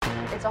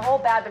It's a whole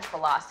bad bitch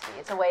philosophy.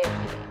 It's a way of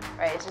being,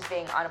 right? It's just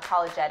being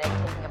unapologetic,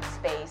 taking up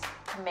space,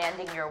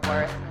 commanding your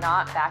worth,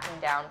 not backing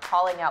down,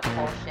 calling out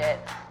bullshit,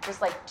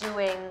 just like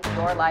doing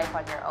your life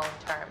on your own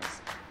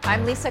terms.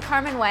 I'm Lisa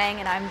Carmen Wang,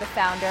 and I'm the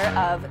founder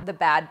of the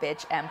Bad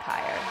Bitch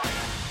Empire.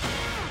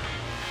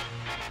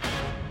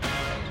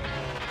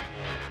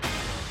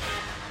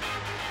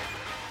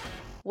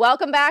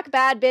 Welcome back,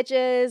 bad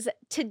bitches.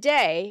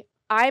 Today,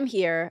 I'm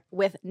here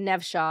with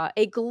Nevşah,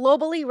 a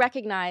globally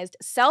recognized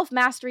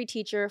self-mastery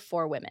teacher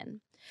for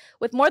women.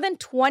 With more than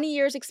 20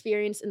 years'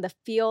 experience in the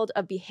field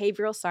of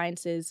behavioral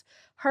sciences,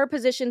 her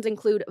positions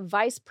include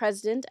Vice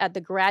President at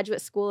the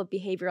Graduate School of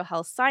Behavioral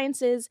Health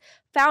Sciences,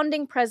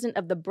 founding President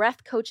of the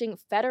Breath Coaching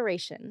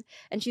Federation,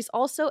 and she's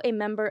also a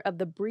member of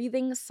the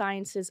Breathing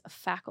Sciences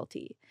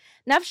faculty.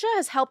 Nevşah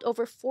has helped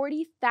over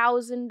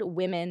 40,000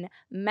 women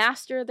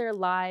master their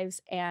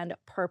lives and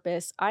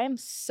purpose. I am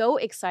so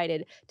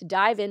excited to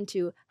dive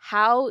into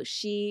how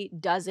she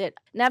does it.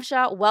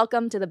 Nevşah,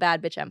 welcome to the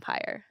Bad Bitch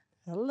Empire.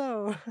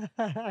 Hello.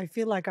 I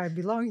feel like I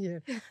belong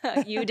here.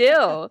 You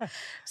do.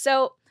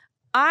 So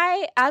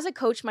I, as a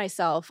coach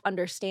myself,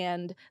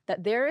 understand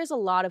that there is a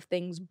lot of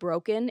things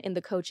broken in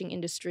the coaching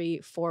industry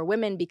for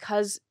women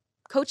because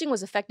coaching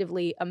was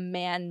effectively a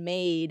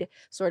man-made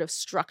sort of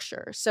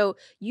structure. So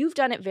you've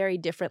done it very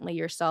differently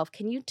yourself.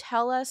 Can you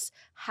tell us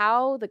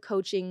how the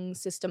coaching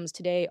systems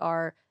today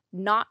are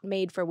not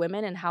made for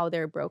women and how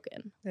they're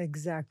broken?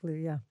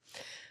 Exactly, yeah.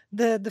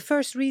 The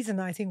first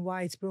reason I think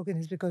why it's broken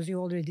is because you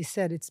already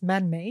said it's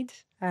man-made.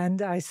 And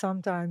I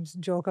sometimes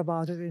joke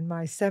about it in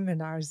my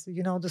seminars.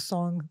 You know the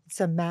song, It's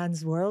a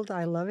Man's World?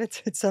 I love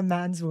it. It's a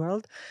man's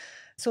world.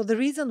 So the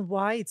reason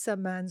why it's a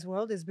man's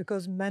world is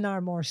because men are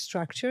more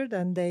structured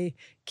and they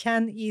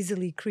can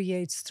easily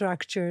create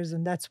structures.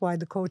 And that's why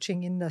the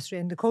coaching industry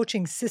and the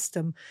coaching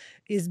system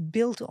is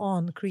built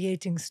on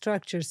creating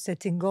structures,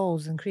 setting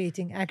goals and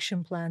creating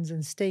action plans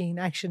and staying in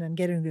action and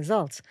getting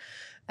results.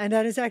 And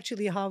that is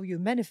actually how you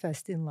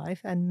manifest in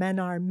life. And men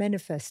are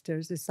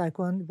manifestors. It's like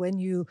when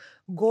you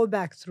go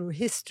back through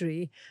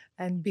history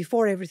and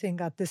before everything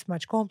got this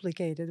much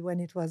complicated, when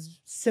it was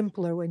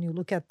simpler, when you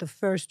look at the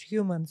first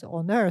humans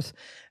on Earth,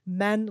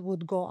 men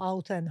would go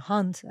out and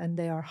hunt, and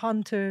they are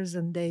hunters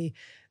and they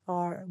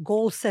are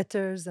goal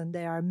setters and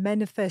they are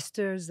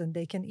manifestors and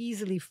they can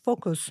easily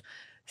focus,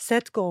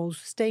 set goals,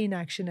 stay in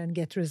action and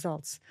get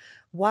results.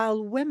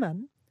 While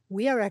women,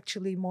 we are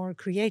actually more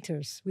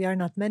creators. We are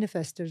not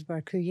manifestors,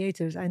 but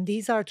creators. And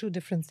these are two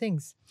different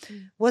things.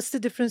 What's the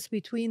difference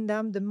between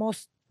them? The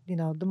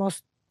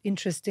most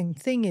interesting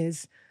thing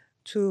is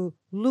to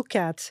look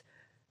at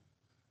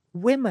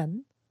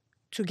women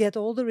to get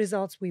all the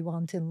results we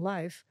want in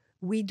life.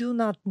 We do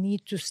not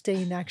need to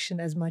stay in action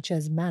as much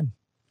as men.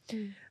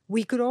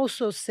 We could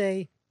also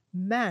say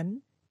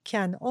men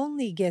can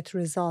only get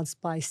results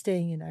by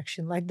staying in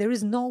action. Like there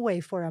is no way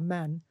for a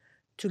man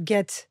to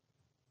get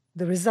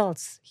the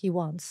results he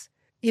wants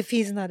if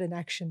he's not in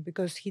action,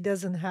 because he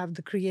doesn't have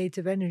the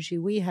creative energy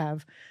we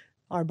have.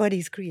 Our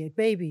bodies create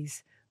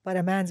babies, but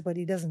a man's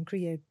body doesn't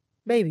create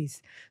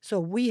babies. So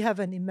we have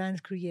an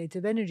immense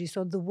creative energy.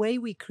 So the way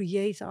we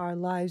create our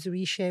lives,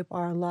 reshape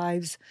our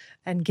lives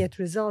and get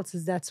results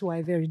that's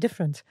why very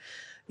different.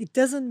 It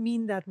doesn't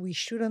mean that we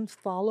shouldn't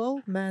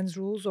follow man's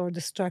rules or the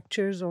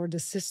structures or the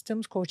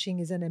systems. Coaching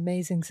is an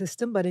amazing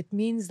system, but it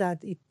means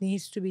that it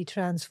needs to be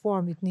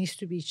transformed. It needs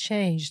to be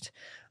changed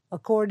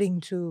according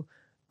to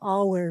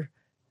our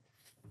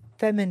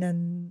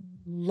feminine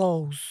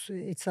laws.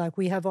 It's like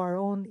we have our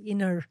own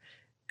inner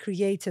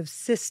creative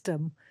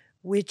system,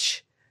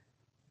 which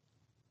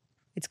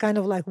it's kind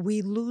of like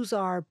we lose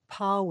our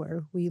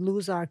power, we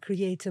lose our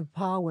creative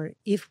power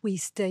if we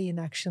stay in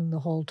action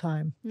the whole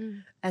time.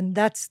 And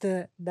that's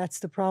the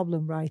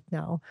problem right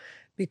now,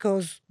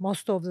 because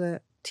most of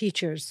the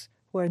teachers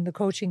who are in the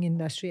coaching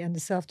industry and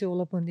the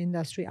self-development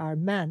industry are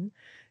men.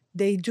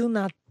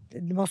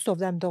 Most of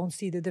them don't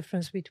see the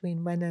difference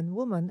between men and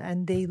women,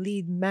 and they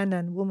lead men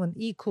and women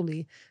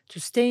equally to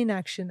stay in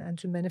action and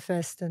to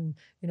manifest and,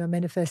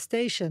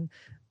 manifestation.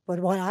 But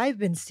what I've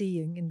been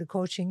seeing in the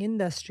coaching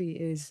industry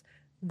is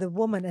the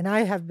woman, and I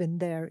have been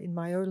there in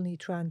my early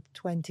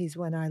 20s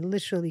when I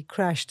literally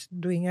crashed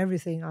doing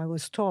everything I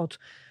was taught.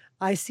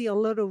 I see a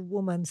lot of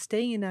women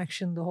staying in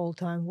action the whole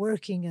time,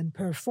 working and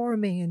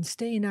performing and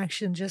stay in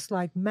action just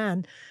like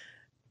men,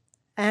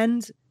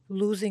 and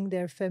losing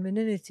their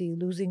femininity,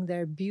 losing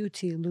their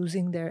beauty,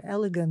 losing their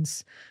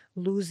elegance,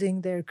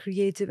 losing their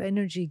creative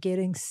energy,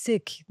 getting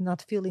sick,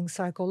 not feeling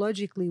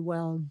psychologically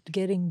well,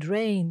 getting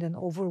drained and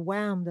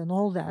overwhelmed and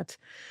all that.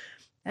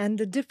 And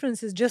the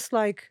difference is just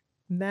like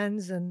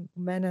men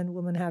and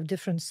women have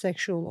different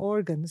sexual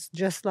organs,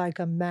 just like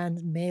a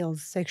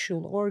male's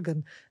sexual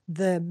organ.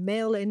 The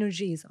male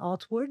energy is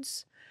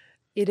outwards.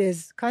 It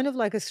is kind of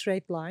like a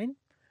straight line.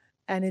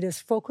 And it is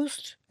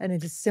focused and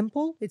it is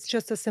simple. It's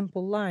just a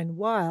simple line.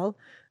 While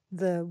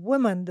the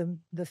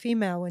woman, the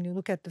female, when you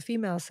look at the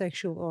female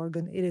sexual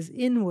organ, it is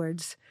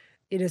inwards,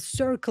 it is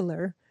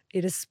circular,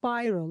 it is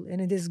spiral,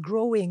 and it is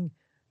growing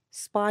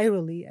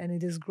spirally and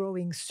it is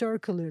growing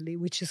circularly,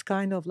 which is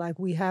kind of like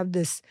we have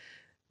this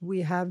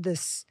we have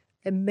this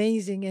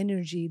amazing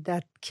energy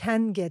that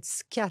can get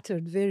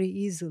scattered very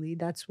easily.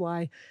 That's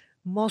why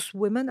most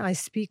women I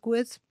speak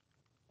with,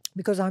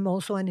 because I'm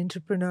also an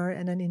entrepreneur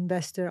and an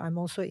investor, I'm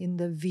also in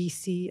the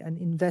VC and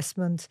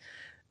investment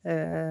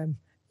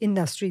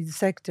industry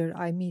sector.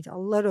 I meet a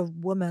lot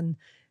of women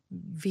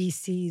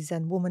VCs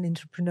and women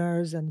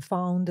entrepreneurs and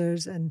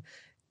founders. And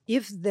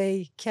if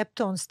they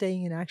kept on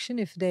staying in action,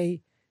 if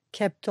they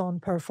kept on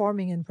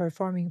performing and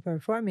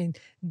performing,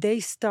 they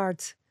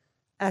start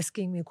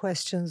asking me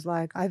questions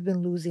like, I've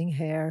been losing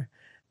hair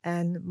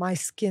and my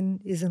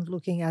skin isn't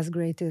looking as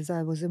great as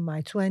I was in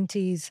my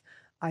 20s.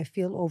 I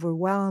feel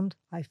overwhelmed.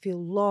 I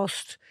feel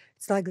lost.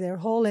 It's like their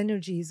whole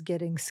energy is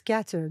getting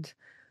scattered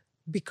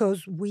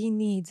because we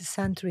need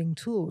centering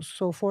tools.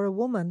 So for a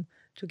woman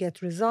to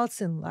get results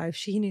in life,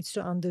 she needs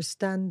to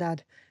understand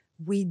that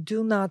we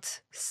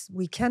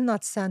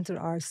cannot center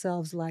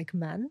ourselves like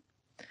men.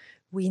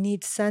 We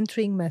need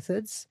centering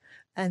methods,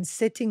 and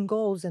setting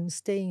goals and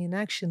staying in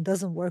action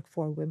doesn't work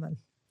for women.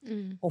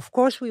 Of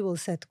course, we will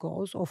set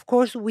goals. Of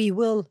course, we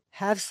will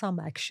have some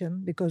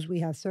action because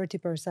we have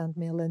 30%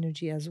 male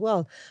energy as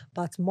well.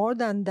 But more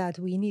than that,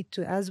 we need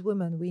to, as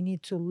women, we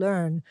need to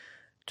learn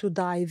to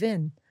dive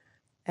in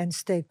and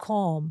stay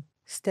calm,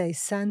 stay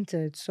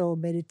centered. So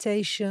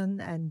meditation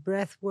and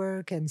breath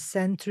work and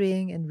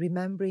centering and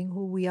remembering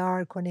who we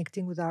are,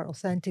 connecting with our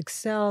authentic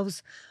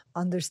selves,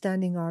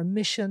 understanding our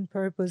mission,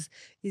 purpose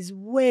is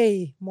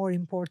way more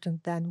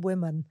important than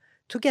women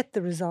to get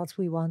the results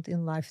we want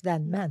in life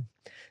than men.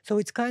 So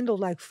it's kind of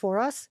like for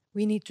us,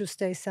 we need to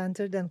stay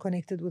centered and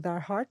connected with our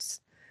hearts,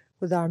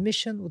 with our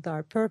mission, with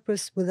our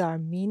purpose, with our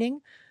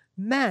meaning.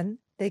 Men,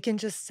 they can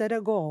just set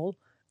a goal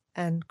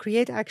and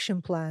create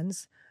action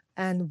plans.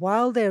 And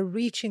while they're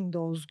reaching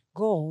those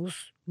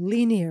goals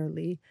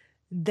linearly,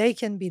 they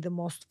can be the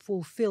most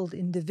fulfilled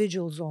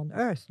individuals on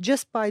earth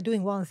just by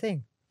doing one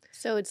thing.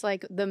 So it's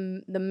like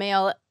the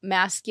male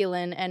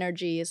masculine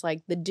energy is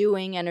like the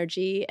doing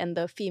energy, and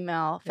the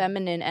female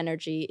feminine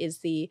energy is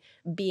the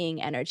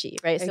being energy,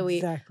 right?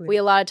 Exactly. So we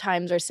a lot of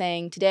times are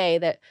saying today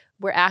that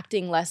we're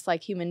acting less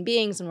like human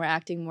beings and we're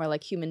acting more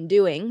like human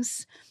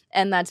doings.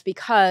 And that's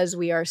because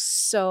we are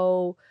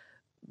so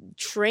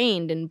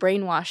trained and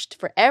brainwashed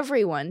for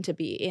everyone to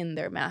be in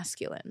their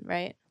masculine,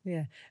 right?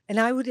 Yeah. And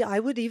I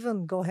would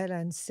even go ahead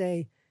and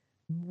say,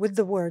 with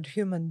the word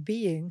human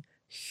being,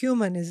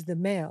 human is the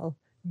male,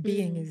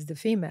 being is the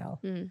female.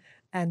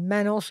 And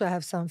men also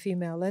have some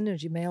female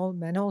energy.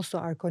 Men also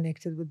are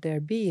connected with their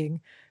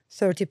being,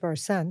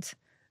 30%,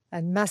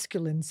 and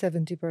masculine,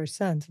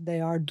 70%.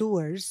 They are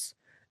doers,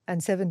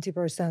 and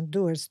 70%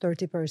 doers,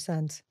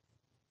 30%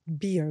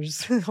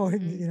 beers. Or,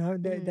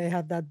 they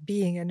have that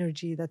being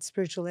energy, that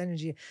spiritual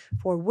energy.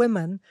 For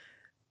women,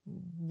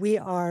 we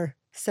are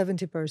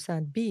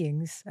 70%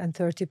 beings and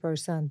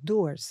 30%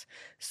 doers.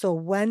 So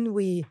when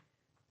we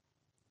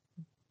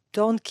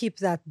don't keep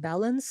that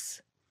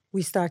balance,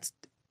 we start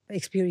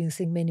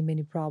experiencing many,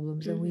 many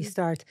problems. And we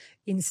start,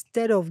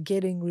 instead of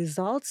getting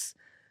results,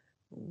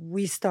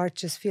 we start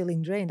just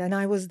feeling drained. And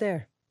I was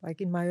there,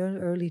 like in my own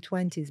early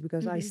 20s,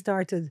 because I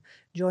started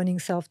joining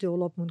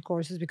self-development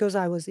courses because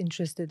I was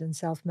interested in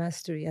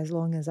self-mastery. As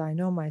long as I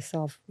know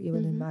myself,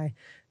 even in my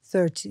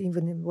 30,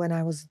 even when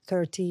I was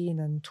 13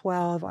 and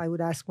 12, I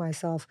would ask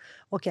myself,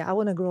 okay, I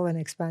want to grow and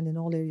expand in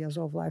all areas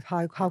of life.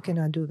 How can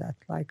I do that?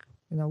 Like,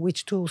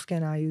 which tools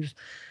can I use?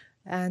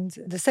 And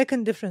the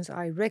second difference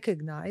I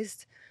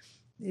recognized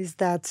is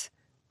that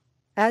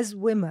as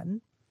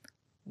women,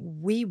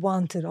 we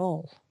want it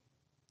all.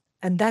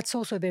 And that's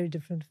also very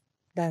different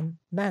than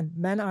men.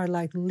 Men are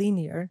like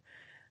linear.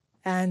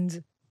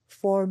 And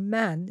for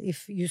men,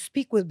 if you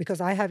speak with,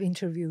 because I have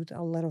interviewed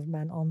a lot of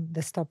men on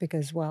this topic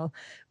as well,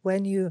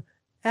 when you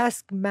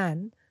ask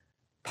men,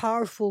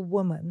 powerful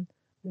women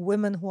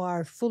who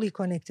are fully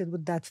connected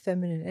with that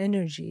feminine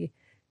energy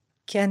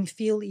can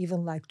feel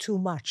even like too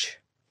much.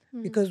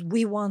 Because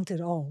we want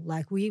it all.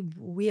 Like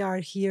we are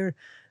here.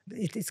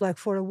 It's like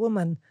for a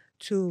woman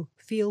to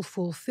feel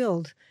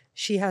fulfilled,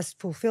 she has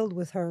fulfilled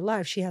with her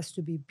life. She has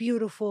to be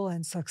beautiful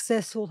and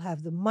successful,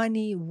 have the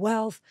money,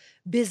 wealth,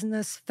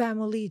 business,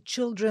 family,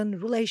 children,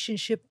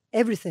 relationship,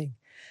 everything.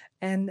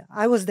 And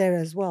I was there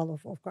as well.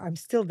 Of course, I'm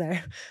still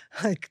there.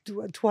 Like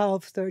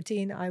 12,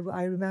 13, I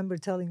remember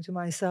telling to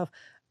myself,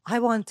 I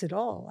want it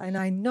all. And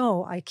I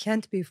know I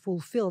can't be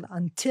fulfilled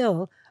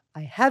until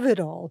I have it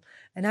all.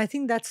 And I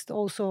think that's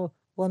also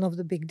one of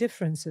the big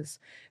differences.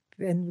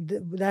 And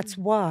that's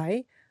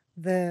why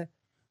the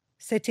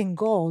setting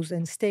goals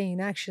and staying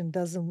in action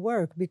doesn't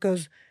work,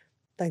 because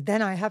like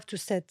then I have to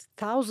set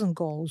 1,000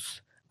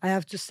 goals. I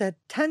have to set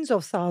tens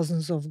of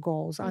thousands of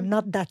goals. I'm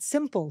not that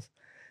simple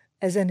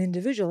as an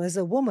individual. As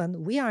a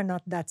woman, we are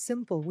not that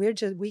simple.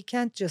 We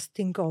can't just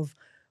think of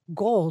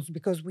goals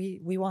because we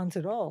want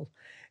it all.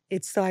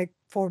 It's like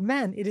for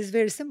men, it is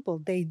very simple.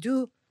 They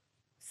do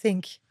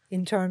think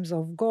in terms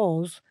of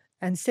goals,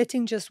 and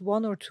setting just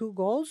one or two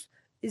goals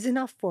is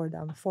enough for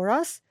them. For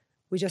us,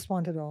 we just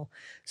want it all.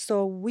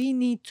 So we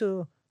need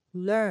to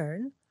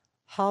learn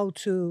how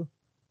to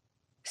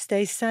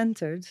stay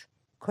centered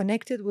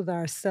connected with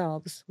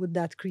ourselves, with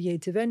that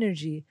creative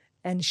energy,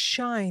 and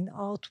shine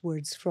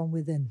outwards from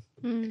within.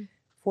 Mm.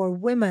 For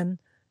women,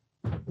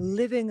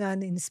 living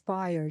an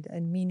inspired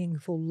and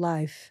meaningful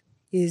life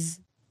is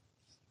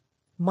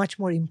much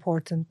more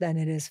important than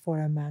it is for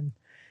a man.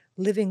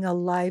 Living a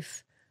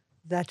life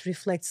that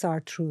reflects our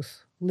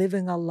truth,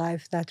 living a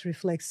life that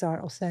reflects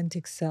our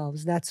authentic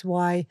selves. That's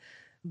why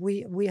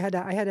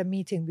I had a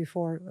meeting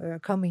before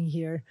coming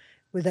here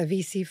with a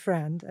VC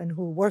friend and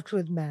who worked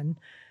with men.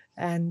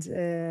 And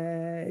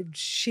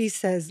she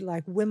says,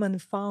 like, women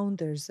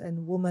founders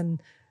and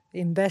women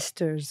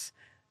investors,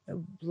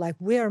 like,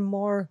 we are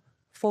more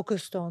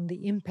focused on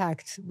the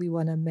impact we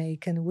want to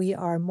make, and we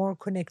are more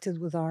connected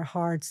with our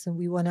hearts, and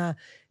we want to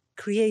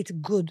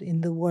create good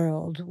in the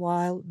world,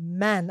 while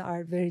men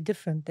are very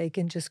different. They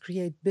can just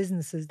create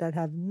businesses that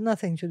have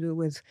nothing to do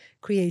with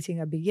creating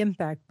a big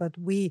impact, but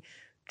we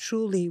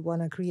truly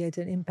want to create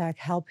an impact,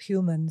 help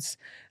humans.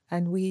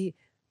 And we,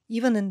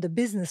 even in the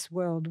business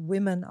world,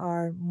 women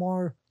are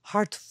more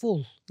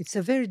heartful. It's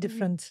a very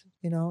different,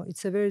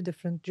 it's a very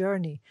different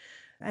journey.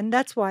 And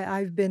that's why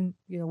I've been,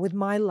 with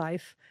my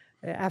life,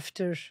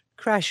 after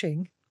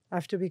crashing,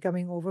 after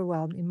becoming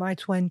overwhelmed in my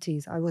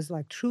 20s, I was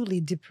like truly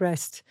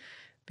depressed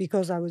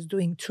because I was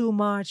doing too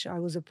much. I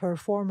was a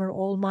performer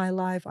all my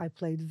life. I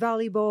played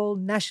volleyball,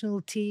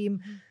 national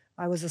team.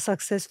 I was a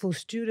successful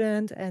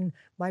student, and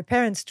my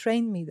parents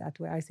trained me that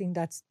way. I think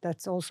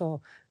that's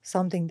also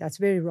something that's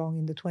very wrong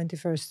in the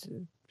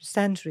 21st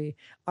century.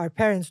 Our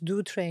parents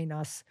do train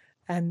us,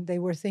 and they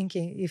were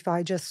thinking if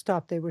I just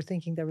stopped, they were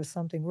thinking there was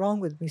something wrong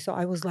with me. So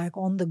I was like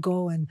on the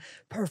go and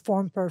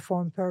perform,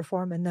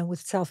 and then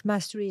with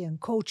self-mastery and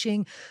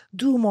coaching,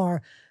 do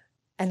more.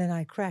 And then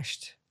I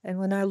crashed. And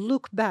when I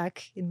look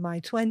back in my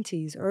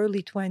 20s,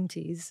 early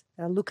 20s,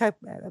 I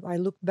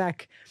look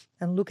back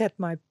and look at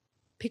my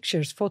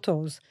pictures,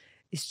 photos.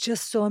 It's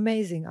just so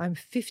amazing. I'm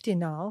 50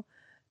 now,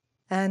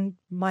 and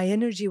my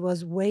energy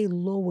was way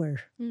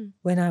lower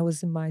when I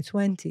was in my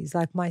 20s.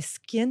 Like, my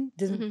skin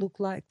didn't look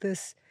like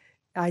this.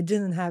 I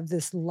didn't have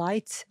this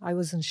light. I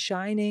wasn't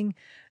shining.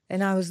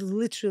 And I was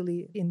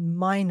literally in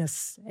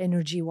minus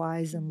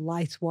energy-wise and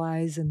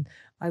light-wise. And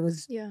I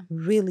was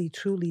really,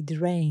 truly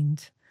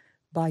drained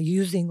by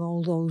using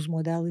all those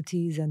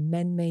modalities and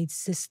man-made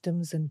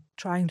systems and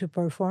trying to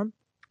perform.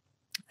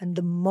 And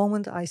the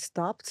moment I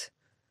stopped,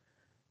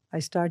 I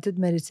started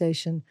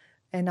meditation,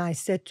 and I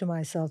said to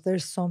myself,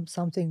 there's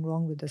something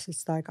wrong with this.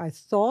 It's like I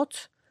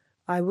thought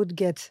I would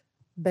get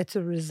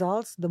better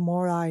results the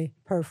more I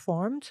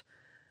performed.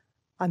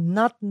 I'm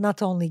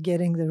not only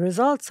getting the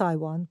results I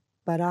want,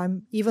 but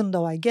even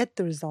though I get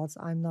the results,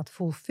 I'm not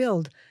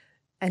fulfilled,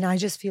 and I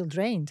just feel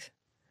drained.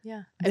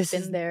 Yeah, I've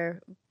been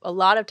there a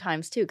lot of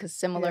times too, because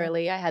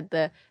similarly, I had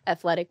the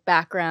athletic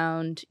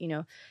background,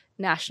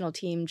 national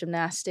team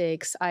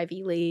gymnastics,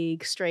 Ivy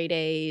League, straight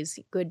A's,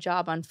 good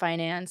job on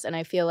finance. And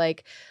I feel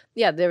like,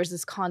 there was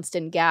this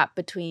constant gap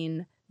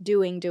between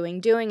doing,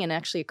 and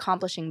actually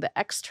accomplishing the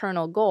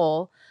external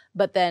goal,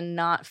 but then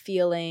not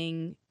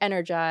feeling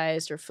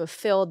energized or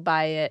fulfilled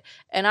by it.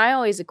 And I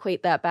always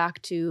equate that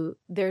back to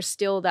there's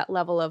still that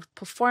level of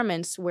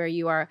performance where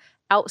you are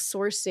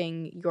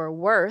outsourcing your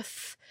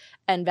worth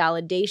and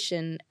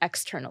validation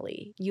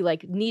externally. You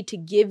need to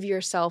give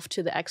yourself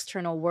to the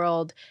external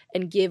world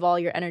and give all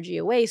your energy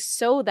away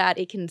so that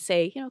it can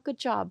say, good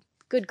job,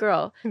 good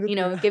girl,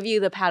 give you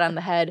the pat on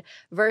the head,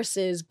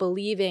 versus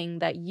believing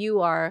that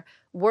you are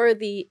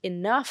worthy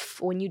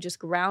enough when you just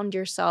ground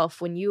yourself,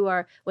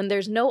 when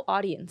there's no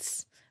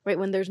audience, right?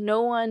 When there's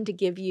no one to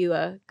give you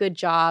a good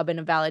job and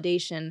a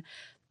validation,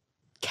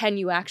 can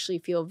you actually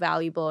feel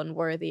valuable and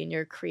worthy in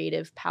your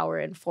creative power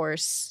and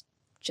force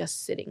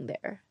just sitting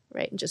there,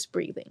 right? And just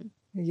breathing.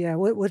 Yeah,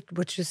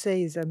 what you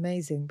say is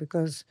amazing,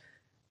 because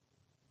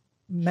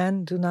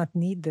men do not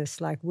need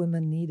this like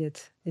women need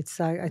it. It's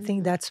like, I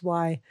think that's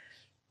why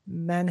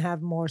men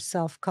have more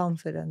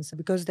self-confidence,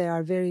 because they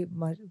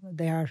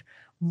are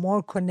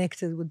more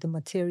connected with the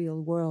material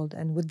world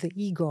and with the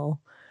ego.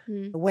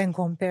 When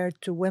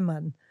compared to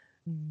women,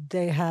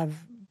 they have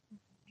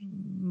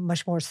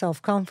much more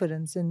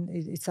self-confidence, and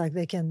it's like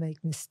they can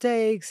make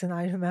mistakes. And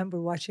I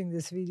remember watching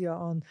this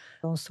video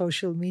on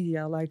social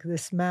media, like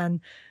this man,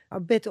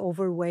 a bit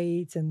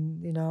overweight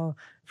and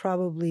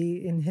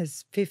probably in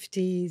his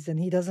 50s, and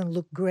he doesn't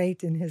look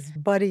great in his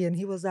body, and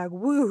he was like,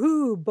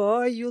 woohoo,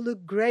 boy, you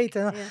look great.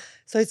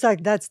 So it's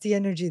like that's the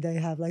energy they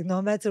have, like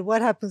no matter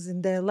what happens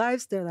in their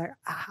lives, they're like,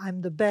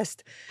 I'm the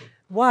best.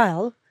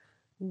 While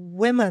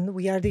women,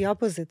 we are the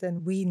opposite,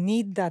 and we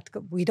need that.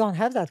 We don't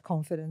have that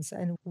confidence,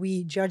 and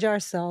we judge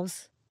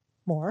ourselves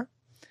more.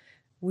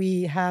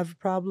 We have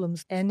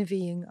problems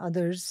envying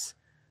others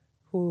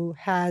who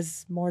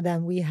has more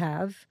than we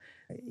have.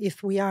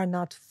 If we are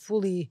not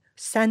fully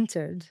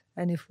centered,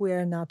 and if we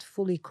are not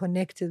fully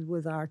connected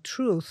with our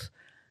truth,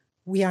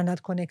 we are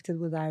not connected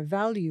with our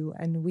value,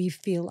 and we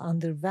feel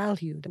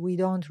undervalued. We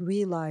don't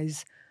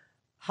realize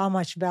how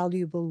much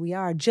valuable we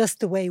are just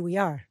the way we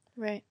are.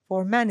 Right.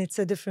 For men, it's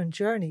a different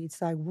journey.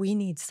 It's like we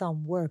need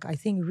some work. I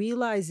think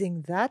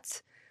realizing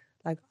that,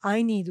 like,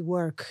 I need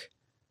work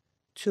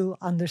to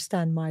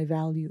understand my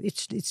value.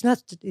 It's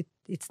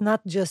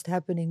not just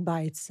happening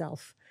by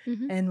itself.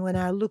 And when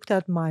I looked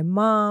at my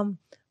mom,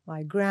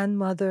 my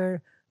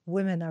grandmother,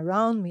 women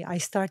around me, I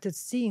started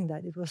seeing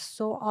that it was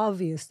so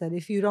obvious that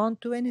if you don't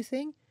do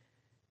anything,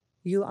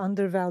 you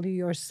undervalue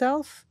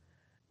yourself,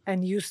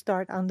 and you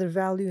start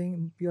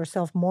undervaluing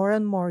yourself more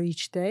and more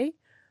each day.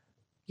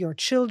 Your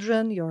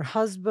children, your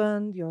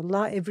husband,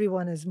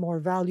 everyone is more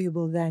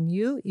valuable than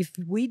you. If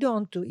we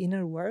don't do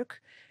inner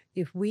work,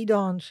 if we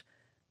don't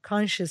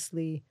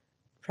consciously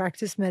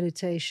practice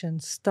meditation,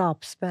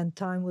 stop, spend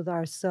time with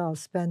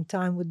ourselves, spend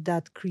time with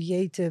that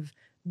creative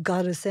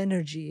goddess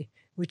energy,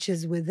 which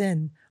is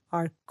within,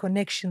 our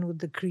connection with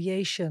the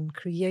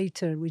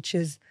creator, which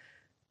is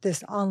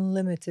this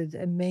unlimited,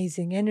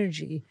 amazing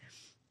energy,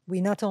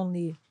 we not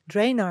only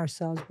drain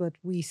ourselves, but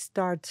we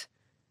start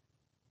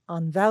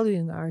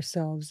unvaluing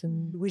ourselves,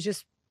 and we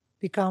just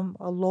become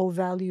a low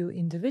value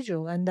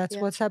individual. And that's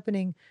what's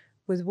happening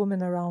with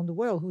women around the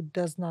world, who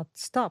does not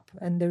stop.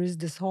 And there is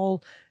this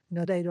whole,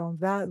 they don't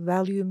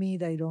value me,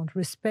 they don't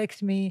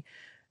respect me.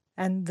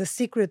 And the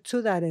secret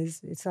to that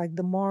is, it's like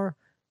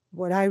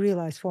what I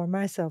realize for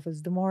myself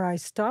is, the more I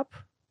stop,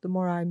 the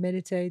more I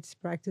meditate,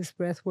 practice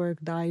breath work,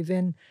 dive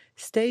in,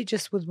 stay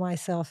just with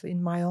myself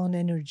in my own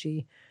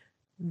energy,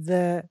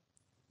 the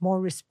more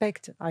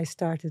respect I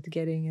started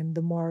getting, and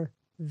the more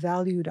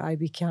valued I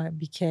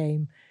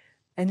became.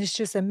 And it's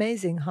just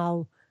amazing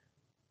how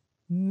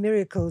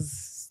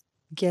miracles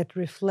get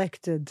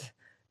reflected,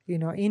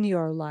 in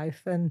your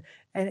life. And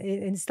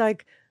it's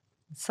like,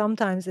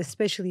 sometimes,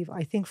 especially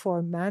I think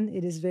for men,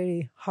 it is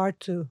very hard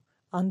to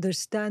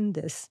understand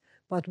this,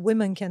 but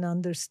women can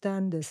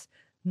understand this,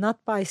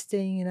 not by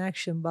staying in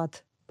action,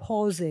 but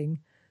pausing,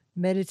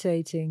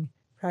 meditating,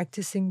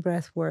 practicing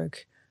breath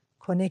work,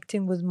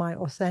 connecting with my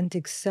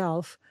authentic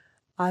self.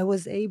 I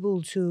was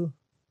able to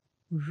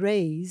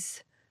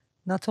raise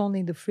not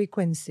only the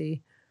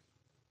frequency,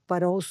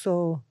 but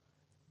also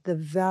the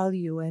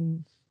value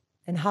and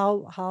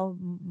how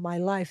my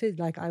life is.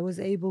 Like, I was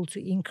able to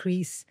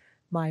increase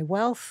my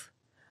wealth,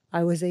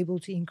 I was able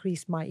to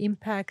increase my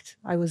impact,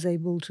 I was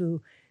able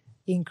to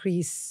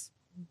increase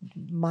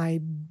my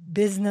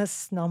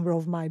business, number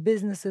of my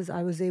businesses,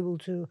 I was able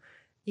to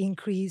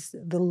increase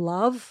the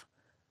love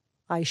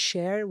I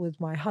share with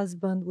my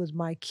husband, with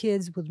my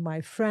kids, with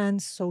my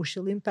friends,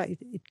 social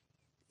impact.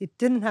 It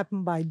didn't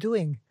happen by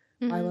doing.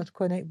 I was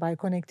by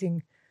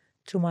connecting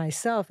to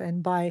myself,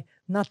 and by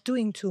not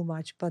doing too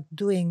much, but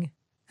doing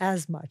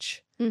as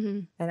much,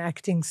 and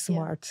acting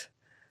smart.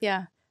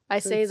 Yeah. I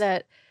say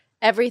that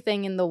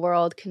everything in the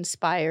world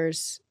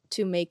conspires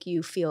to make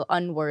you feel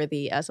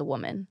unworthy as a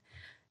woman.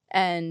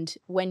 And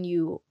when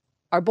you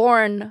are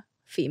born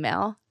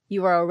female,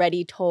 you are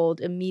already told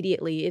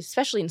immediately,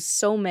 especially in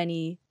so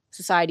many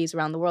societies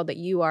around the world, that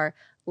you are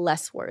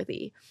less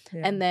worthy.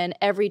 Yeah. And then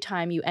every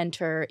time you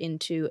enter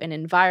into an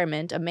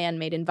environment, a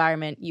man-made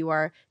environment, you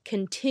are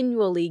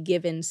continually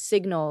given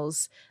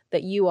signals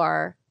that you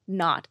are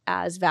not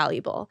as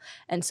valuable.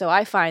 And so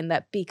I find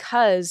that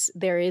because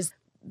there is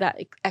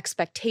that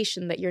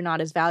expectation that you're not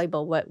as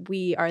valuable, what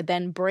we are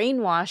then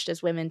brainwashed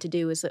as women to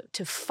do is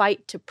to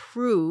fight to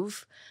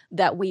prove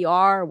that we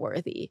are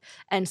worthy.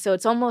 And so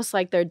it's almost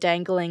like they're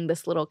dangling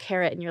this little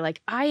carrot, and you're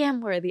like, I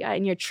am worthy,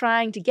 and you're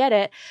trying to get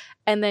it,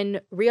 and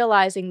then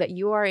realizing that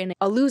you are in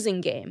a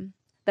losing game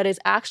that is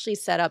actually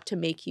set up to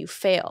make you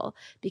fail,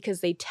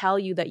 because they tell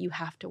you that you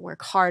have to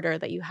work harder,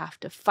 that you have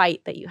to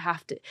fight, that you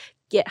have to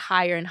get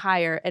higher and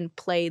higher and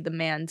play the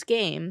man's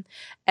game.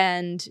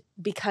 And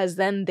because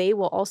then they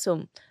will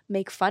also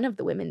make fun of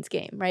the women's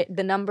game, right?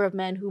 The number of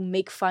men who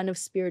make fun of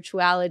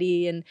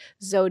spirituality and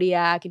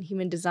zodiac and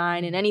human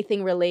design and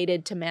anything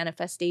related to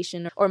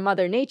manifestation or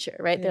Mother Nature,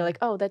 right? Yeah. They're like,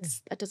 oh, that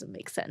doesn't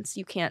make sense.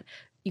 You can't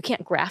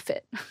graph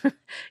it.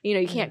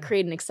 You can't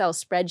create an Excel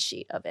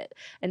spreadsheet of it.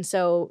 And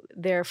so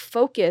their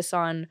focus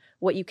on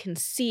what you can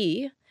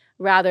see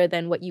rather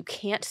than what you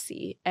can't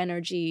see,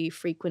 energy,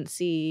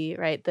 frequency,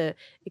 right? The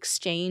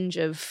exchange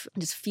of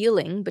just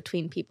feeling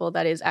between people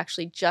that is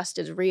actually just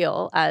as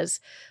real as,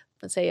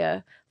 let's say,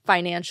 a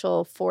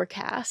financial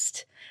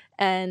forecast.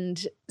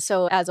 And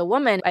so as a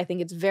woman, I think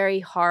it's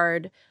very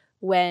hard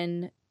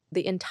when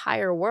the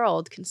entire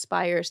world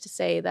conspires to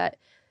say that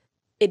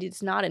it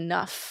is not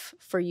enough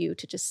for you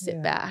to just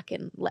sit back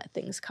and let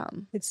things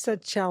come. It's a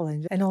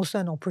challenge and also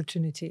an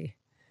opportunity,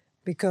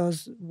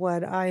 because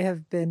what I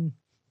have been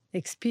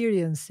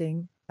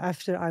experiencing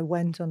after I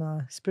went on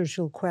a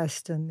spiritual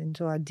quest and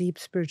into a deep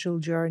spiritual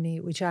journey,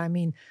 which I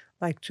mean,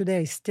 like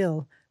today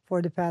still,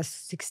 for the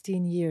past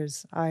 16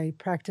 years, I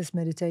practice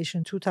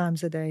meditation 2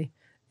 times a day,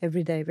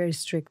 every day, very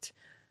strict,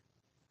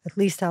 at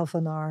least half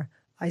an hour.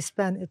 I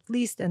spend at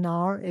least an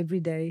hour every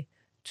day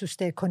to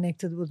stay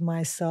connected with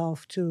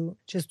myself, to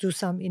just do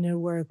some inner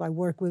work. I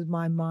work with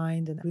my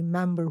mind and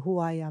remember who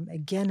I am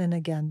again and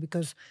again,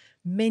 because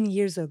many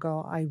years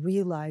ago, I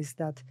realized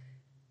that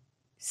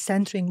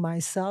centering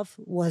myself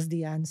was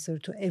the answer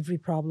to every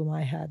problem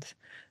I had.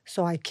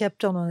 So I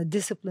kept on a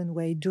disciplined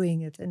way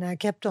doing it, and I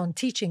kept on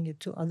teaching it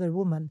to other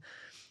women.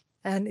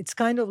 And it's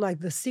kind of like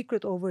the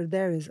secret over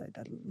there is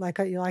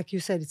like you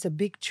said, it's a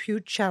big,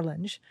 huge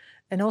challenge.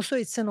 And also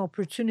it's an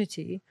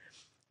opportunity,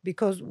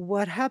 because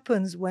what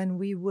happens when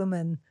we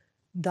women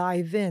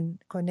dive in,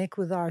 connect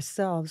with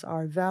ourselves,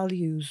 our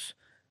values,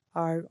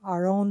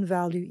 our own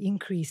value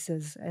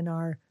increases,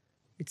 and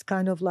it's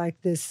kind of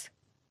like this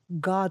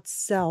God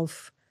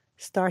self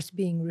starts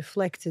being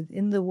reflected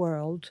in the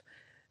world,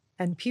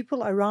 and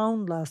people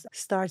around us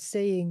start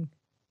saying,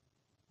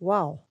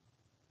 wow,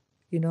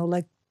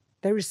 like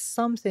there is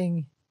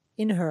something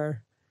in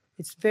her.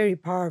 It's very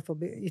powerful.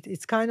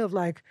 It's kind of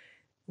like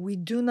we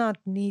do not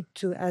need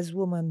to, as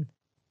women,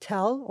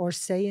 tell or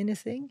say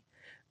anything,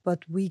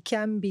 but we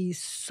can be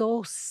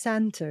so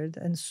centered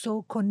and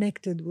so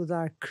connected with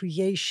our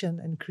creation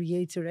and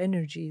creator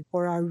energy,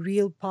 or our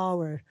real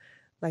power.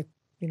 Like,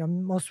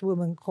 most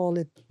women call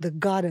it the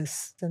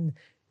goddess, and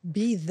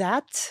be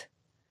that.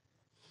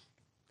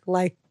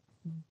 Like,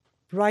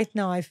 right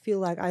now, I feel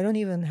like I don't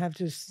even have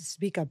to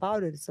speak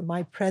about it. So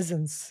my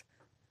presence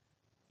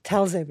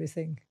tells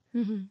everything.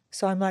 Mm-hmm.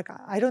 So I'm like,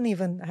 I don't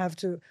even have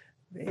to.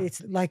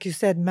 It's like you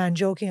said, man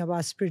joking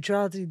about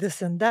spirituality,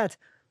 this and that.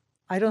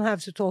 I don't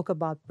have to talk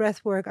about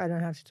breath work. I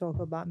don't have to talk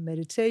about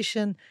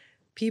meditation.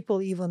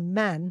 People, even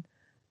men,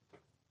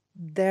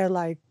 they're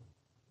like,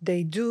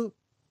 they do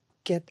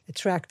get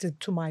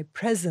attracted to my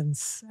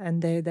presence,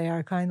 and they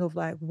are kind of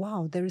like,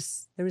 wow, there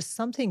is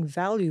something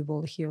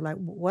valuable here. Like,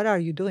 what are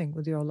you doing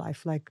with your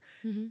life? Like,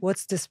 Mm-hmm.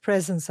 what's this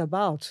presence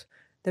about?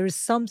 There is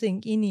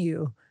something in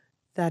you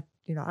that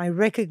I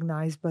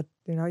recognize, but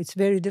it's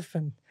very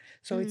different.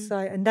 So it's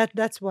like, and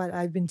that's what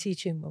I've been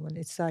teaching women.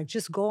 It's like,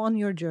 just go on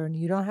your journey.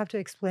 You don't have to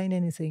explain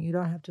anything. You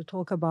don't have to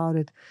talk about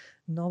it.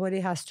 Nobody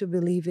has to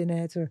believe in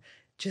it, or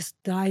just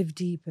dive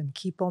deep and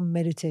keep on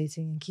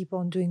meditating and keep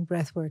on doing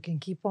breath work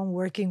and keep on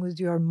working with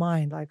your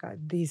mind. Like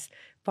these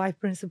 5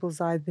 principles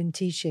I've been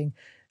teaching,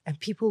 and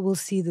people will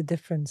see the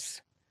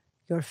difference.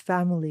 Your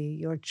family,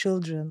 your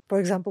children. For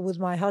example, with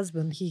my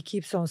husband, he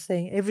keeps on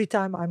saying, every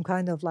time I'm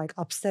kind of like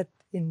upset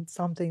in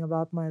something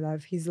about my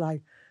life, he's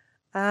like,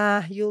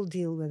 you'll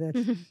deal with it.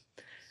 Mm-hmm.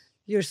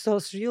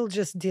 You'll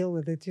just deal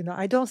with it.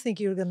 I don't think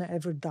you're going to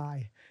ever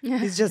die.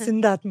 He's just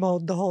in that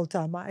mode the whole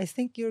time. I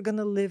think you're going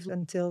to live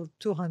until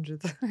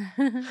 200.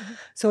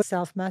 So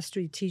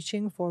self-mastery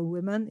teaching for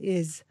women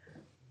is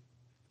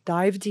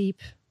dive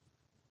deep,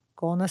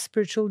 go on a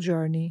spiritual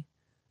journey,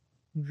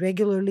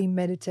 regularly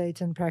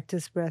meditate and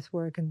practice breath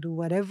work, and do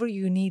whatever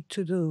you need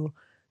to do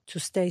to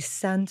stay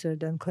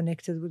centered and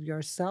connected with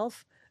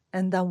yourself,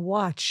 and then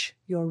watch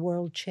your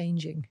world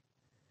changing.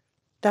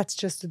 That's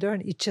just the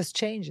journey. It just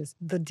changes.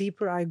 The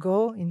deeper I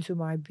go into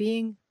my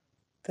being,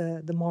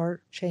 the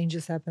more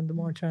changes happen, the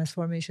more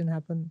transformation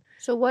happen.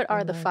 So what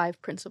are the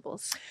 5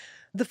 principles?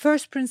 The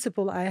first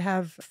principle I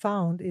have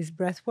found is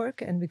breath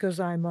work. And because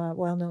I'm a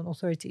well-known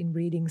authority in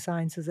breathing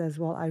sciences as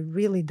well, I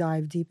really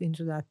dive deep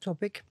into that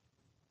topic,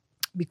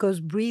 because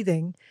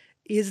breathing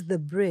is the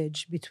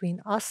bridge between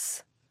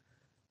us,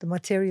 the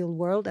material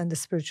world, and the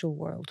spiritual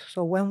world.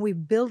 So when we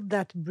build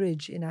that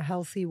bridge in a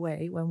healthy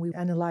way, when we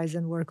analyze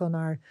and work on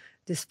our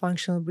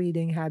dysfunctional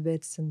breathing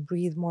habits and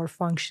breathe more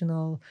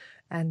functional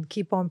and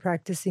keep on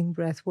practicing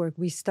breath work,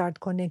 we start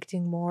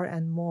connecting more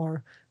and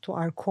more to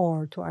our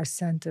core, to our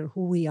center,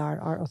 who we are,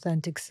 our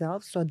authentic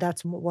self. So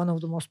that's one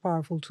of the most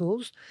powerful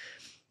tools.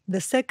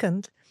 The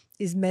second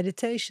is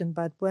meditation.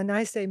 But when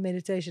I say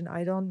meditation,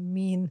 I don't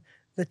mean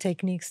the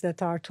techniques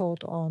that are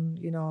taught on,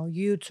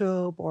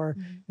 YouTube or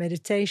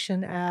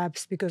meditation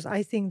apps, because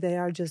I think they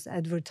are just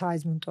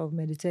advertisement of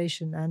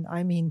meditation. And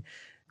I mean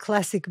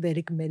classic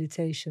Vedic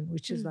meditation,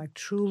 which is like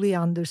truly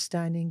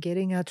understanding,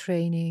 getting a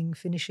training,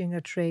 finishing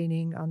a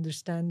training,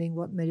 understanding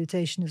what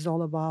meditation is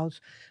all about,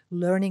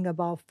 learning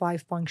about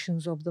 5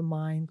 functions of the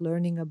mind,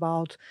 learning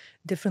about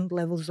different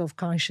levels of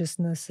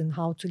consciousness and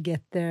how to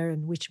get there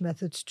and which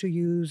methods to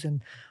use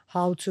and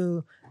how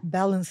to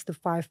balance the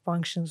 5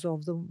 functions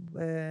of the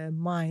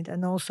mind,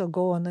 and also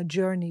go on a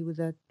journey with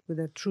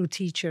a true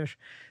teacher,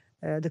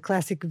 the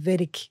classic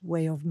Vedic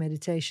way of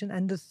meditation.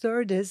 And the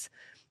third is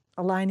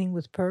aligning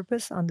with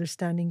purpose,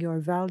 understanding your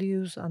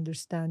values,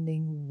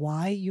 understanding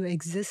why you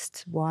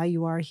exist, why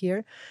you are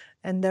here.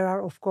 And there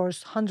are, of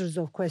course, hundreds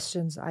of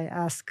questions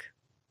I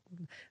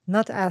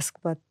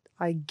but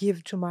I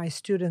give to my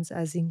students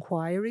as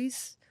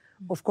inquiries.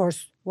 Of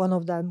course, one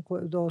of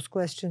those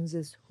questions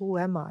is, who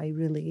am I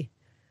really?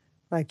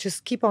 Like,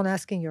 just keep on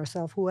asking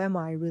yourself, who am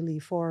I really,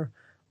 for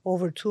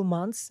over 2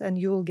 months, and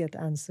you will get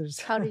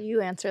answers. How do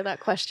you answer that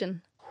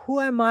question? Who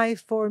am I,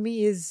 for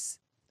me, is,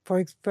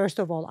 first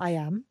of all, I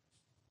am.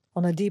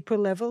 On a deeper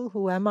level,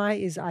 who am I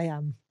is I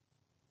am,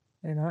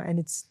 and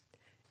it's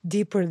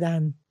deeper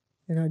than,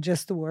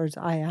 just the words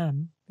I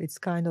am. It's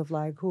kind of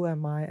like, who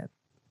am I?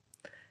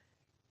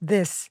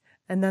 This.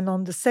 And then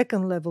on the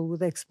second level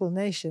with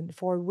explanation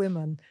for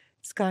women,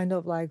 it's kind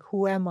of like,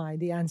 who am I?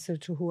 The answer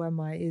to who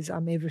am I is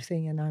I'm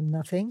everything and I'm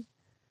nothing.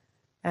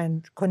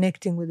 And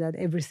connecting with that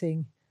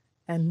everything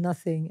and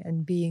nothing,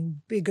 and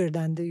being bigger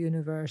than the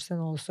universe,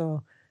 and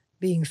also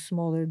being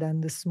smaller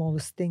than the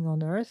smallest thing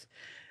on earth.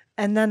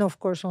 And then, of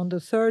course, on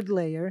the third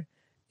layer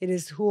It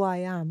is who I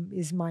am,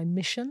 is my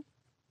mission,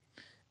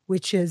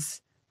 which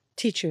is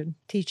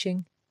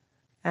teaching,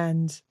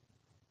 and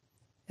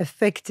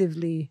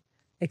effectively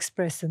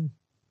expressing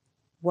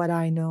what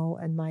I know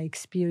and my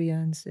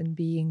experience in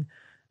being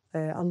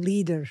a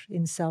leader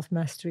in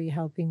self-mastery,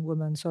 helping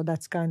women. So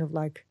that's kind of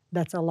like,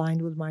 that's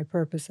aligned with my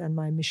purpose and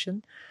my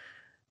mission.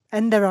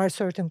 And there are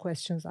certain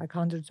questions, like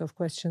hundreds of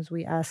questions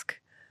we ask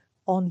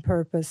on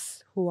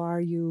purpose. Who are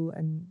you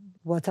and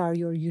what are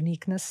your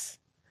uniqueness?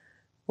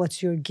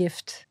 What's your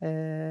gift?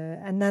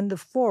 And then the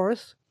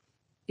fourth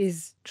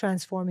is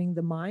transforming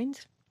the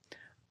mind,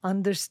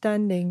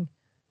 understanding,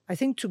 I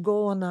think to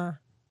go on a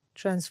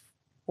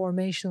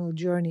transformational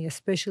journey,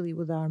 especially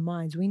with our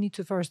minds, we need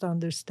to first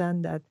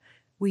understand that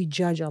we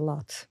judge a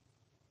lot.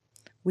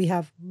 We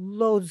have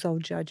loads of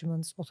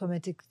judgments,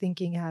 automatic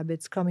thinking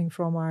habits coming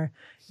from our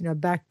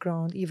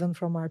background, even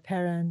from our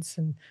parents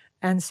and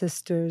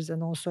ancestors,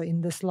 and also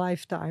in this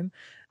lifetime.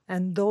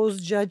 And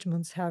those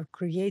judgments have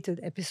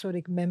created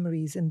episodic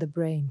memories in the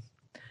brain,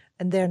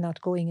 and they're not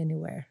going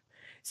anywhere.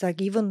 It's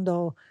like, even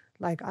though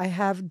like I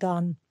have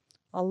done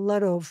a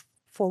lot of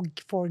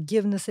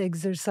forgiveness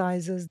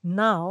exercises,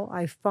 now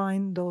I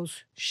find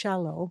those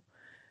shallow,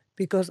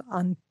 because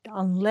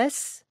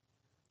unless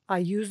I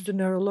use the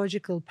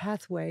neurological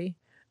pathway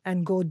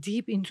and go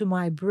deep into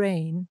my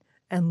brain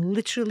and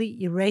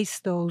literally erase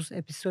those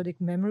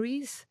episodic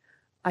memories,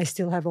 I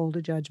still have all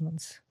the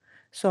judgments.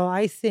 So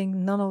I think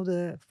none of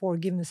the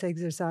forgiveness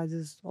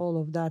exercises,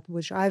 all of that,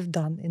 which I've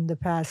done in the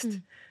past,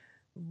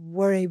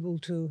 were able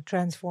to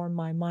transform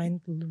my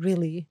mind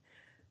really.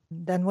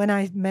 Then when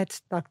I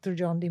met Dr.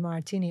 John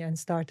DeMartini and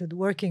started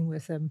working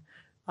with him,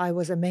 I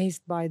was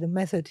amazed by the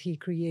method he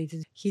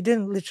created. He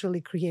didn't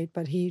literally create,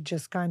 but he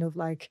just kind of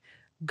like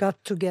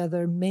got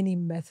together many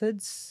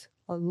methods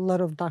a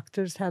lot of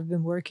doctors have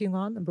been working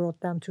on and brought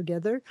them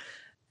together.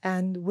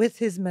 And with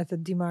his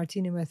method,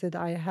 DeMartini method,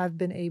 I have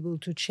been able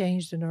to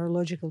change the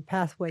neurological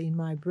pathway in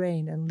my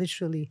brain and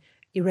literally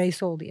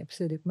erase all the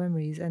episodic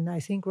memories. And I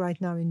think right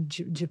now in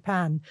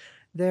Japan,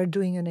 they're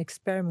doing an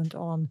experiment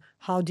on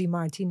how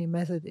DeMartini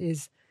method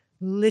is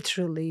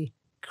literally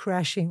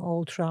crashing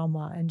all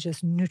trauma and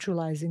just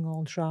neutralizing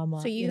all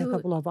trauma in a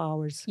couple of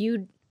hours.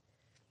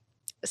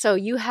 So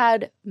you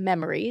had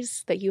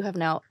memories that you have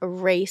now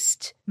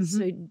erased. Mm-hmm.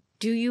 So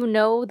do you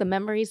know the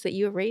memories that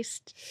you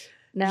erased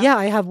now? Yeah,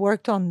 I have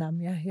worked on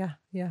them. Yeah.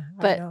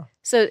 But I know.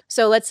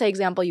 So let's say,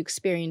 example, you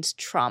experienced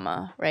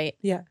trauma, right?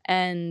 Yeah.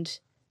 And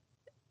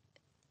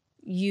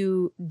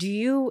do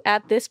you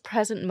at this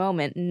present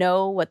moment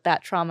know what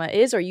that trauma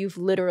is, or you've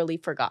literally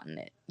forgotten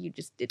it?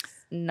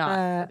 It's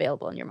not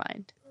available in your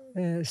mind.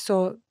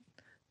 So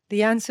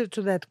the answer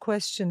to that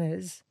question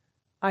is,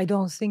 I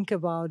don't think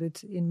about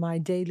it in my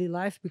daily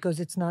life because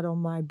it's not on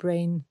my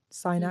brain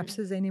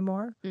synapses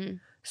anymore.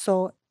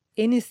 So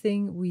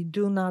anything we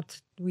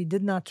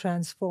did not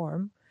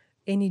transform,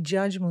 any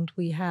judgment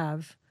we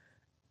have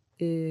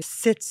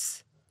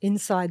sits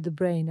inside the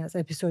brain as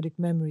episodic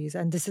memories.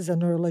 And this is a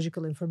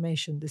neurological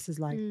information. This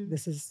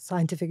is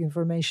scientific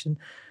information.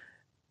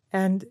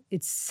 And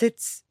it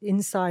sits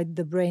inside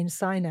the brain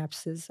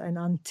synapses. And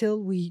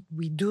until we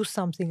do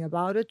something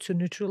about it to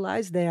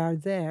neutralize, they are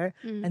there.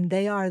 And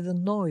they are the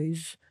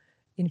noise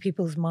in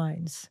people's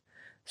minds.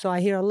 So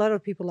I hear a lot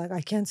of people like,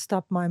 I can't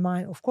stop my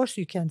mind. Of course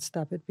you can't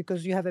stop it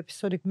because you have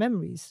episodic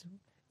memories.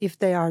 If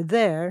they are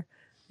there,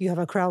 you have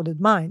a crowded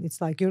mind.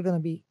 It's like you're going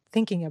to be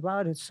thinking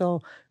about it.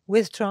 So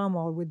with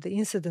trauma or with the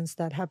incidents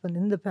that happened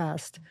in the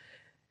past,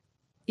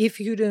 if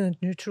you didn't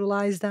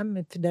neutralize them,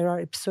 if there are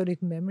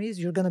episodic memories,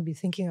 you're going to be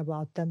thinking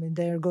about them and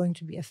they're going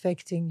to be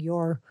affecting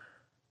your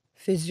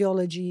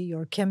physiology,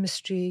 your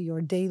chemistry,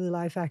 your daily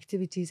life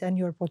activities, and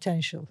your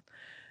potential.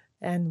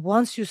 And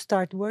once you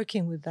start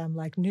working with them,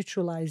 like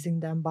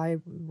neutralizing them by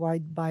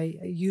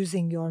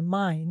using your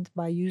mind,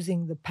 by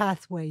using the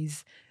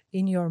pathways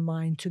in your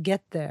mind to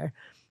get there,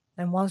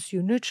 and once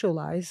you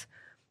neutralize,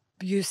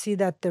 you see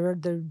that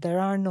there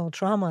are no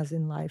traumas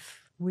in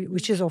life,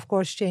 which is, of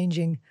course,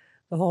 changing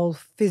the whole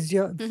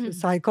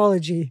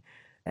psychology.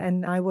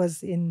 And I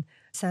was in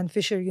St.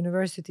 Fisher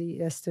University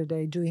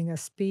yesterday doing a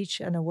speech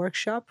and a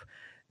workshop,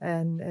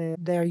 and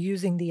they're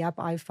using the app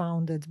I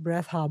founded,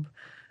 Breath Hub,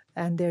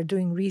 and they're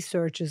doing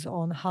researches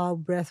on how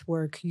breath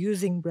work,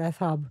 using Breath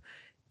Hub,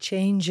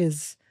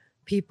 changes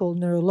people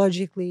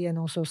neurologically and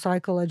also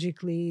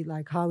psychologically,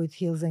 like how it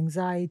heals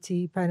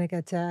anxiety, panic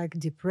attack,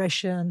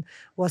 depression,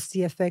 what's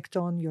the effect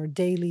on your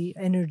daily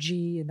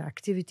energy and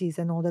activities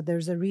and all that.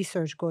 There's a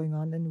research going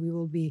on, and we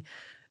will be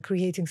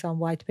creating some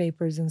white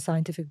papers and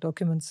scientific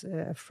documents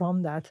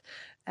from that.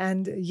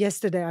 And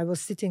yesterday I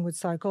was sitting with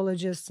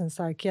psychologists and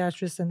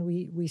psychiatrists, and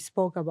we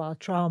spoke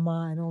about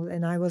trauma and all,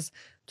 and I was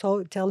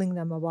telling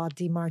them about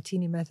the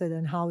DeMartini method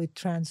and how it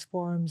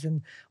transforms.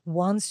 And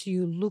once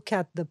you look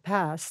at the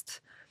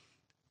past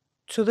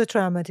to the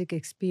traumatic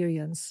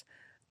experience,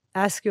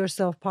 ask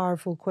yourself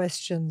powerful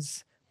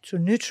questions to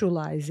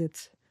neutralize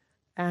it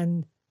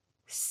and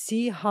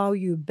see how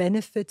you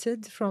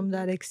benefited from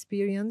that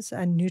experience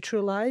and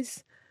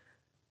neutralize.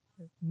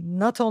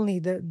 not only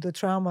the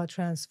trauma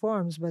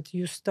transforms, but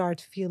you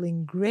start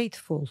feeling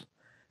grateful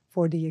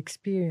for the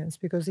experience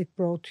because it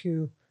brought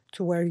you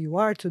to where you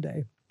are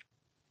today.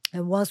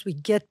 And once we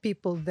get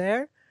people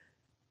there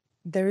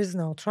is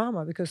no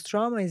trauma, because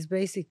trauma is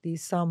basically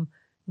some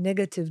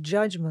negative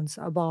judgments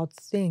about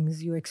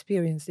things you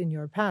experienced in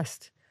your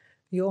past.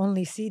 You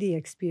only see the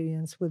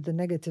experience with the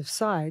negative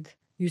side.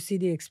 You see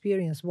the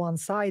experience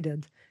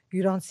one-sided.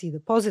 You don't see the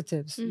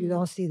positives. You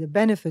don't see the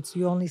benefits.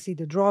 You only see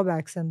the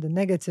drawbacks and the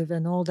negative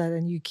and all that.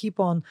 And you keep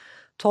on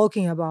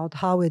talking about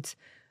how it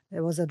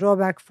was a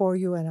drawback for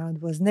you and how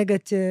it was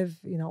negative,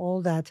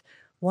 all that.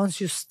 Once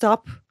you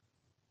stop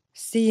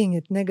seeing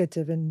it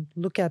negative and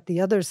look at the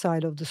other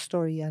side of the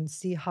story and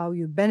see how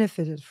you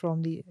benefited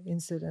from the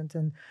incident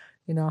and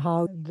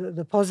how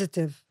the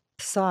positive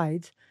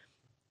side,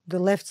 the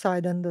left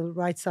side and the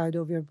right side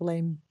of your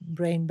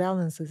brain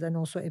balances, and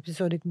also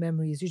episodic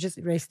memories. You just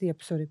erase the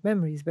episodic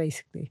memories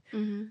basically.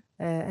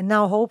 And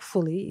now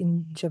hopefully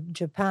in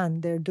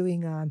Japan they're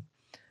doing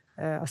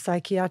a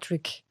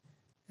psychiatric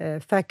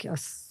a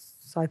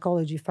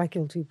psychology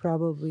faculty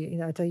probably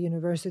at a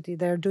university.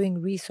 They're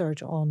doing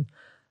research on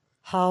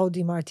how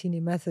the Martini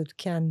method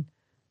can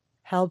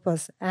help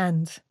us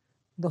end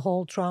the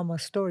whole trauma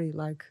story.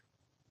 Like,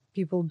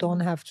 people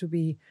don't have to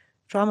be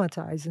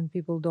traumatized and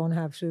people don't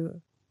have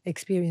to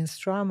experience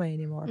trauma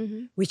anymore,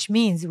 which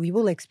means we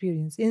will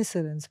experience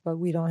incidents, but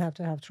we don't have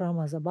to have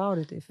traumas about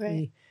it if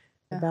we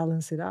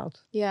balance it out.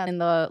 Yeah. In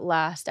the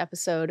last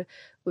episode,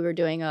 we were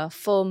doing a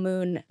full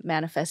moon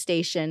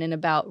manifestation and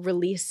about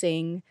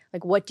releasing,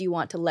 like, what do you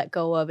want to let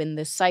go of in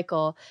this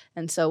cycle?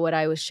 And so what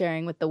I was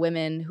sharing with the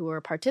women who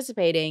were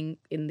participating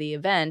in the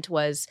event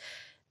was,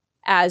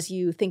 as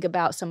you think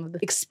about some of the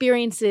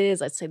experiences,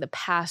 let's say the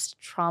past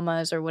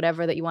traumas or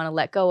whatever that you want to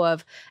let go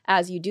of,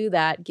 as you do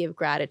that, give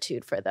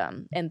gratitude for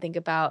them and think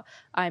about,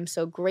 I'm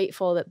so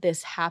grateful that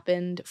this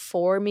happened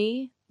for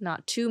me,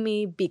 not to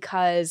me,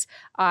 because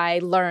I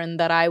learned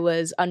that I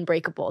was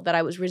unbreakable, that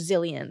I was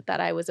resilient,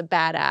 that I was a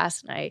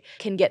badass and I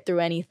can get through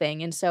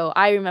anything. And so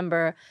I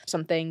remember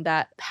something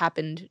that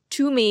happened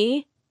to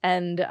me,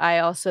 and I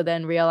also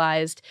then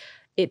realized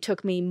it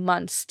took me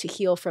months to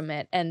heal from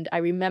it. And I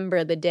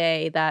remember the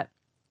day that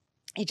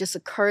it just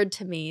occurred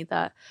to me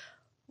that,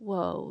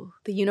 whoa,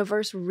 the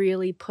universe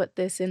really put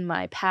this in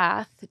my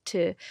path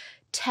to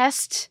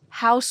test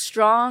how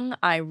strong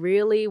I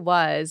really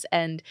was.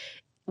 And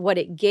what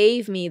it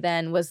gave me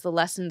then was the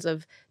lessons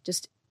of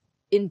just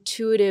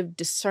intuitive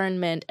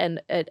discernment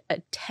and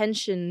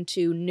attention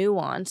to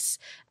nuance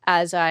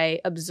as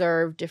I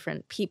observe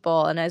different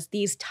people. And as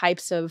these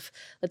types of,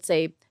 let's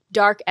say,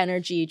 dark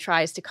energy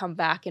tries to come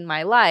back in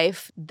my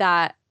life,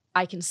 that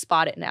I can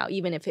spot it now,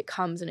 even if it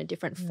comes in a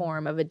different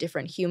form of a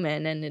different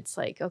human. And it's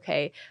like,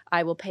 okay,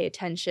 I will pay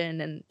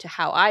attention and to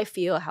how I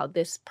feel, how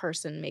this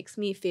person makes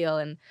me feel,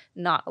 and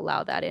not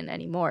allow that in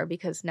anymore,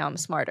 because now I'm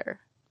smarter.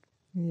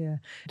 Yeah.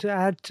 To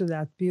add to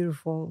that,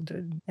 beautiful.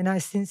 And I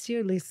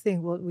sincerely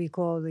think what we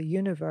call the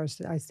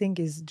universe, I think,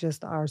 is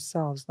just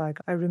ourselves. Like,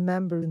 I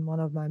remember in one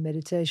of my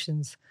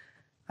meditations,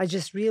 I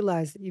just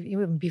realized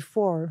even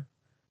before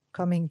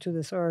coming to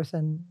this earth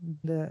and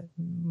the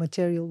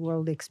material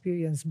world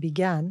experience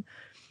began,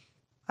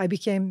 I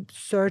became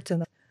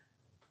certain.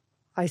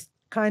 I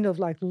kind of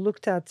like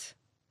looked at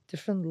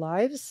different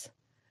lives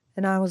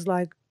and I was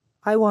like,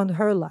 I want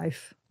her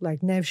life, like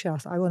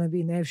Nevşah. I want to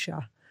be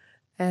Nevşah.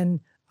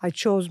 And I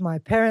chose my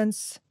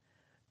parents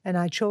and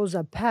I chose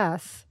a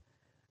path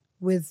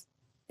with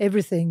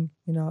everything,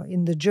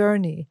 in the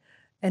journey.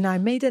 And I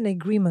made an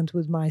agreement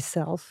with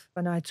myself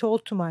and I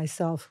told to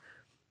myself,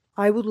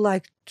 I would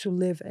like to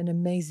live an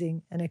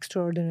amazing and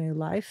extraordinary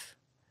life.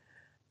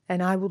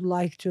 And I would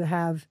like to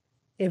have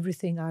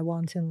everything I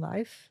want in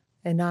life.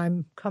 And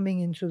I'm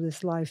coming into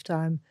this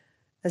lifetime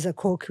as a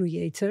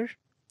co-creator.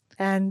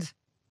 And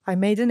I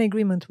made an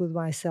agreement with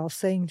myself,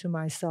 saying to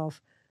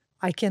myself,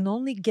 I can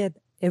only get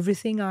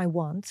everything I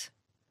want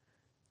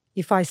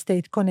if I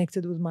stayed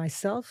connected with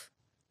myself,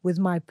 with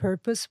my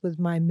purpose, with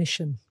my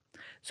mission.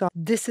 So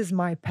this is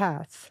my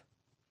path.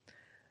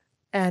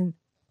 And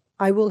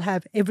I will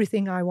have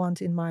everything I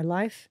want in my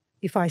life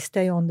if I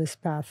stay on this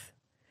path.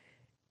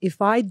 If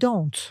I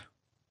don't,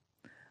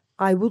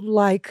 I would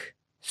like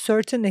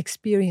certain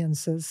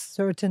experiences,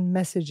 certain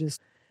messages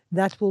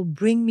that will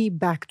bring me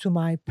back to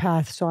my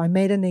path. So I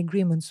made an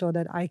agreement so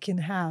that I can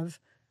have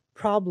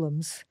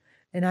problems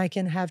and I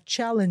can have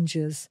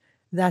challenges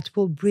that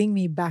will bring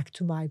me back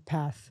to my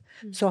path.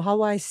 So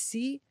how I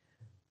see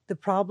the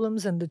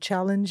problems and the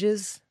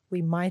challenges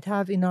we might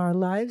have in our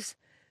lives,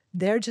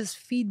 they're just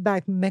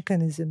feedback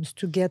mechanisms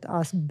to get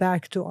us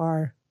back to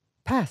our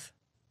path.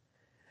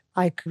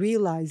 I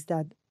realize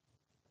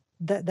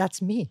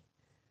that's me.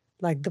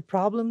 Like, the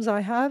problems I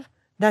have,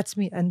 that's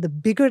me. And the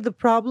bigger the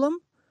problem,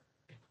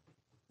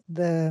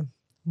 the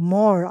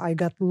more I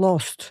got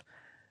lost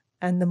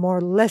and the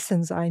more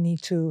lessons I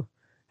need to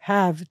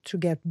have to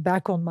get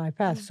back on my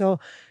path. So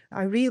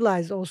I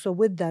realized also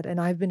with that, and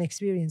I've been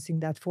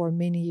experiencing that for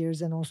many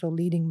years and also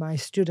leading my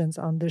students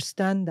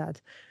understand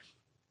that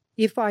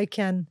if I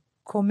can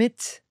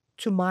commit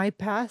to my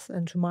path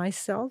and to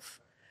myself.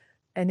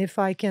 And if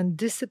I can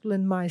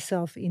discipline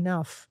myself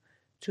enough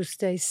to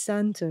stay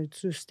centered,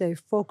 to stay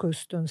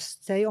focused, and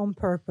stay on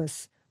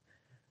purpose,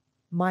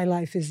 my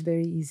life is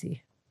very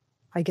easy.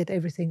 I get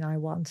everything I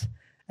want.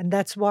 And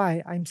that's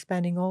why I'm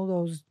spending all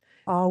those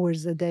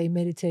hours a day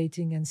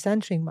meditating and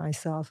centering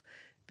myself,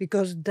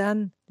 because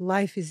then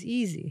life is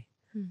easy.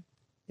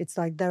 It's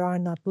like there are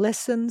not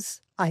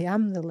lessons. I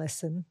am the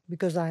lesson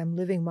because I am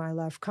living my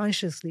life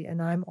consciously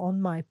and I'm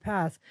on my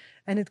path.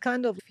 And it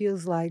kind of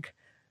feels like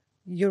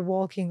you're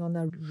walking on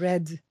a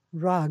red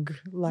rug,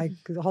 like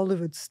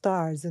Hollywood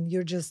stars, and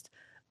you're just,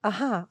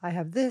 I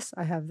have this,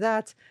 I have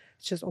that.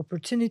 It's just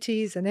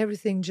opportunities and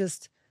everything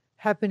just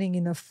happening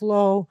in a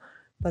flow.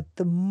 But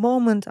the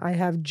moment I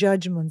have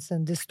judgments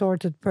and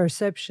distorted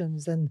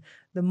perceptions, and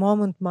the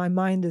moment my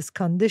mind is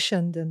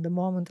conditioned, and the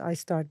moment I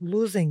start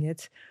losing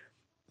it,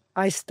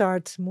 I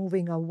start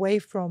moving away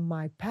from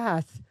my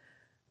path.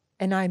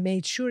 And I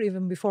made sure,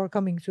 even before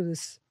coming to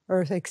this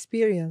earth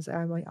experience,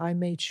 I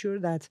made sure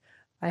that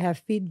I have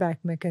feedback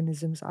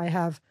mechanisms, I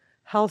have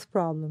health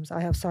problems, I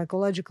have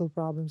psychological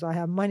problems, I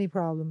have money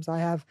problems, I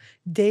have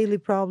daily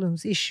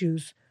problems,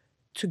 issues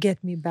to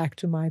get me back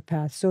to my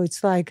path. So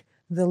it's like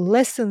the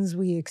lessons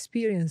we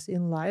experience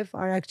in life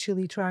are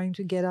actually trying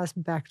to get us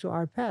back to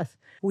our path.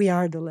 We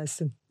are the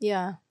lesson.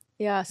 Yeah.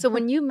 Yeah. So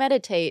when you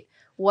meditate,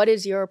 what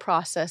is your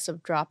process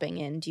of dropping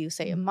in? Do you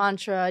say a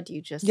mantra? Do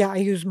you just... Yeah, I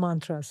use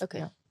mantras.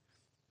 Okay.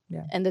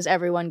 Yeah. And does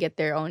everyone get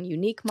their own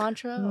unique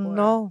mantra? Or?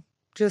 No,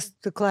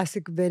 just the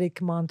classic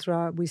Vedic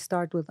mantra. We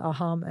start with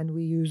aham and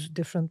we use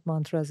different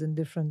mantras in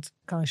different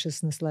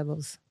consciousness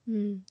levels.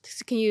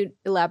 So can you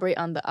elaborate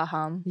on the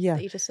aham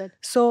that you just said?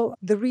 So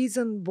the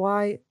reason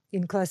why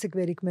in classic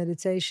Vedic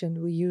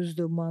meditation we use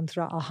the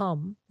mantra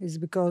aham is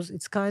because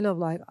it's kind of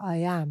like I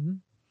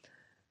am.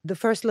 The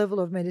first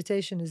level of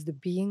meditation is the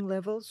being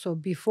level. So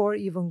before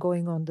even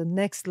going on the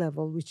next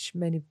level, which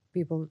many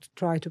people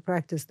try to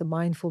practice, the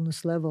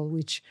mindfulness level,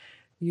 which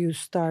you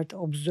start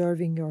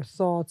observing your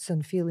thoughts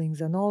and feelings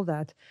and all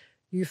that,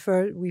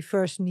 we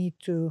first need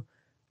to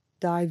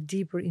dive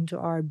deeper into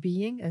our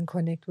being and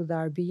connect with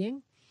our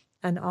being.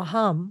 And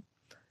aham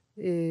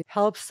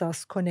helps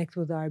us connect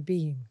with our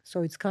being.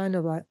 So it's kind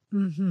of like,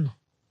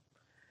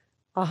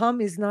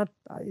 Aham is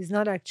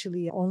not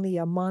actually only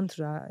a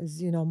mantra. As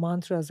you know,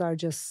 mantras are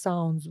just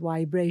sounds,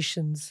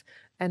 vibrations,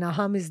 and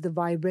aham is the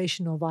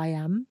vibration of I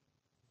am.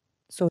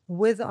 So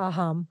with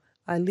aham,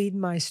 I lead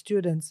my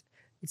students.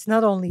 It's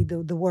not only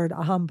the word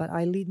aham, but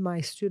I lead my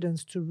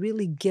students to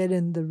really get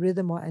in the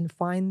rhythm and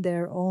find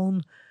their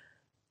own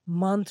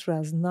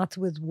mantras, not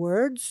with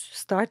words.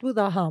 Start with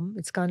aham.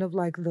 It's kind of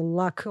like the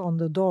lock on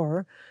the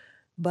door,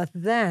 but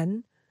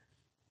then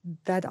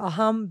that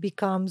aham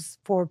becomes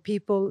for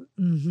people,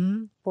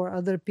 for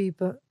other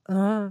people,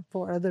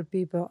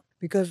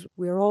 because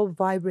we're all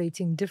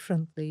vibrating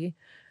differently.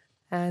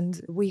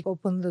 And we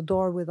open the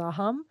door with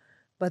aham,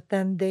 but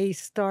then they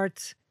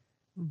start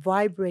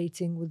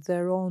vibrating with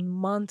their own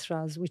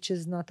mantras, which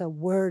is not a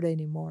word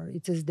anymore.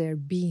 It is their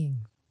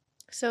being.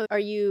 So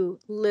are you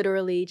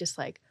literally just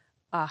like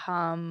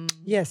aham?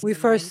 Yes, we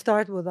first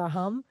start with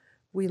aham.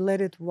 We let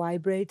it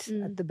vibrate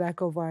at the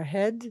back of our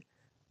head.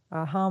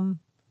 Aham.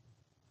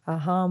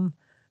 Aham.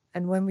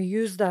 And when we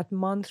use that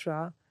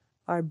mantra,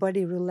 our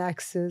body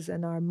relaxes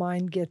and our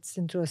mind gets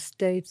into a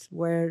state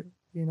where,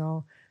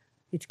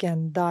 it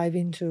can dive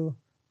into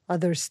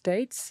other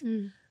states.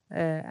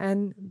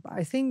 And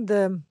I think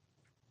the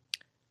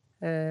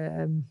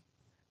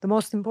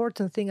most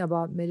important thing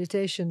about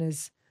meditation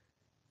is,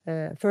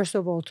 first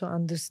of all, to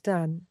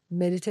understand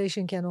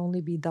meditation can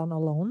only be done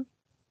alone.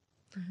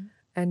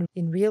 And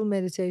in real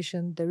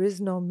meditation, there is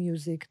no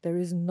music, there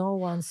is no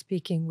one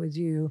speaking with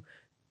you.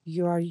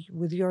 You are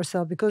with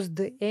yourself, because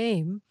the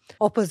aim,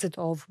 opposite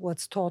of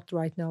what's taught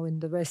right now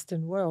in the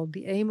Western world,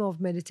 the aim of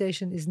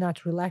meditation is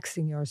not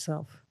relaxing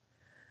yourself.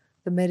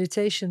 The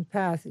meditation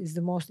path is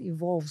the most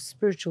evolved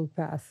spiritual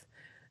path.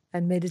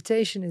 And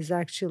meditation is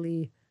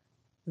actually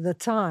the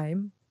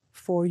time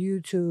for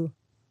you to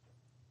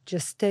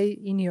just stay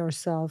in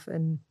yourself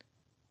and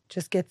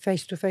just get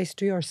face to face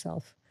to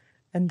yourself.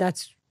 And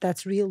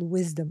that's real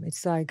wisdom.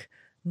 It's like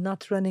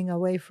not running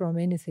away from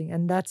anything.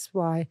 And that's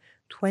why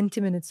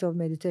 20 minutes of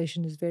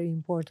meditation is very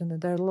important.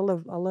 And there are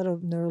a lot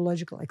of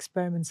neurological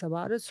experiments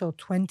about it. So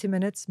 20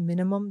 minutes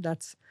minimum,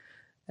 that's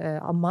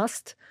a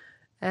must.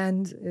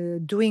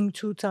 And doing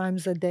 2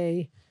 times a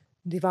day,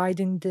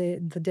 dividing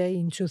the day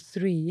into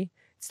 3.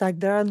 It's like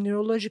there are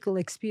neurological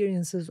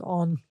experiences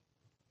on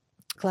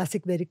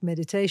classic Vedic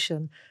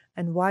meditation.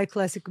 And why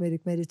classic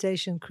Vedic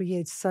meditation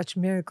creates such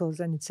miracles,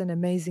 and it's an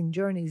amazing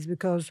journey, is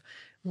because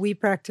we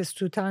practice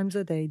 2 times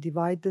a day,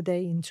 divide the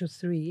day into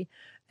 3.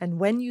 And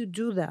when you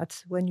do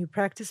that, when you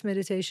practice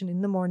meditation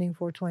in the morning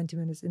for 20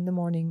 minutes, in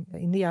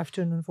the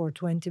afternoon for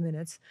 20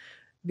 minutes,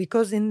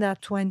 because in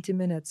that 20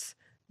 minutes,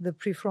 the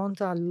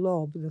prefrontal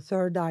lobe, the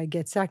third eye,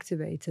 gets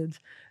activated,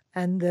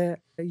 and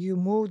you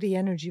move the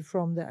energy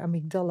from the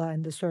amygdala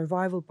and the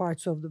survival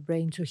parts of the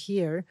brain to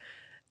here,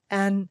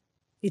 and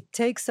it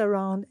takes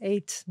around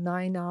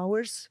 8-9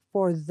 hours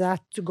for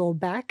that to go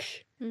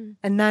back.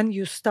 And then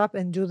you stop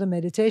and do the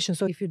meditation.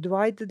 So if you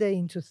divide the day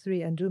into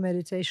 3 and do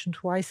meditation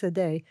twice a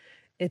day,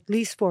 at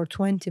least for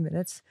 20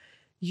 minutes,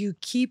 you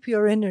keep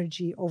your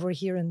energy over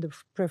here in the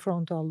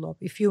prefrontal lobe.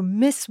 If you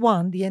miss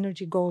one, the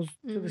energy goes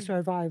to the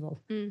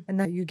survival. And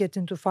then you get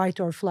into fight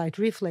or flight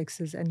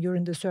reflexes and you're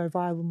in the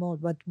survival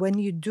mode. But when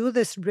you do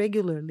this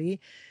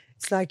regularly,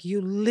 it's like you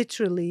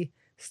literally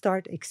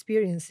start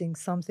experiencing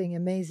something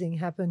amazing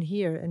happen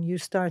here. And you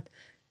start,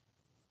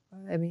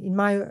 I mean, in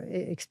my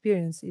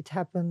experience, it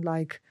happened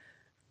like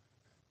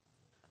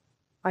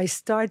I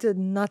started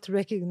not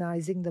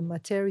recognizing the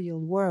material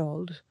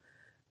world,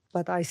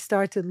 but I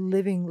started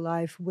living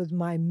life with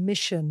my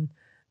mission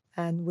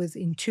and with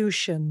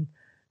intuition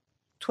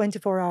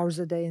 24 hours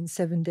a day and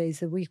 7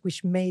 days a week,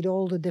 which made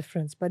all the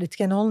difference. But it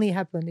can only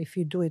happen if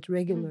you do it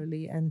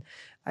regularly. And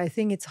I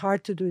think it's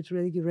hard to do it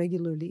really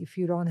regularly if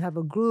you don't have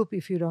a group,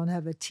 if you don't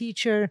have a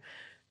teacher,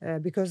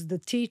 because the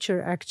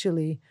teacher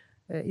actually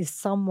is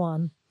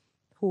someone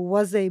who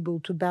was able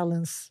to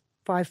balance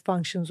 5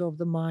 functions of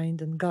the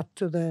mind and got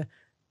to the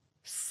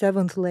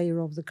 7th layer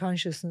of the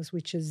consciousness,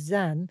 which is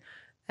Zen.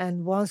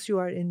 And once you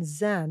are in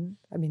Zen,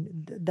 I mean,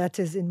 that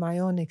is in my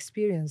own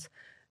experience,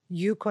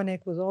 you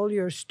connect with all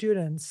your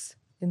students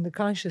in the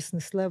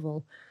consciousness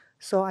level.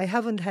 So I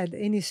haven't had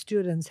any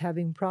students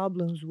having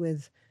problems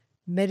with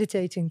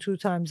meditating 2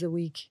 times a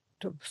week,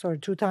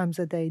 2 times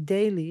a day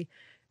daily,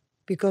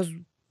 because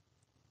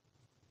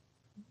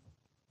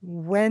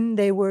when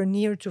they were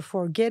near to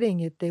forgetting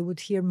it, they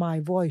would hear my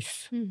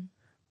voice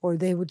or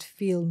they would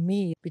feel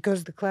me,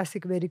 because the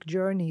classic Vedic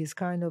journey is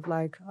kind of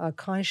like a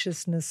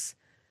consciousness.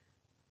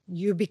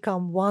 You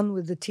become one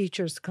with the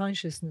teacher's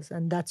consciousness,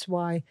 and that's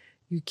why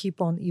you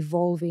keep on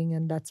evolving,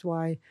 and that's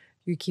why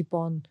you keep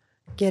on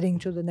getting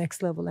to the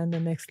next level and the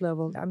next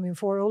level. I mean,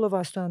 for all of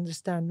us to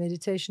understand,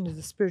 meditation is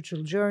a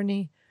spiritual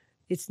journey.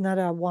 It's not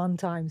a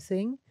one-time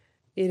thing.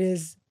 It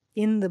is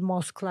in the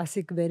most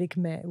classic Vedic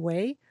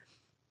way.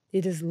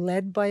 It is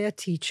led by a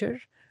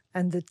teacher,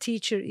 and the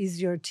teacher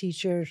is your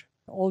teacher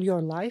all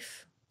your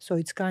life. So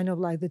it's kind of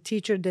like the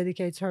teacher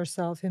dedicates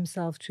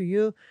himself to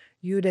you.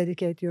 You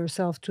dedicate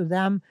yourself to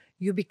them.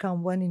 You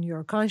become one in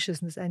your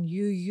consciousness, and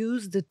you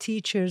use the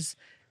teacher's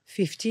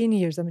 15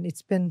 years. I mean,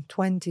 it's been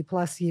 20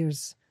 plus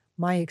years,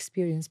 my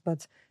experience,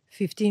 but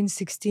 15,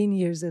 16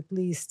 years at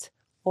least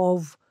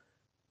of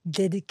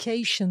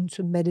dedication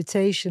to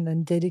meditation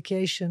and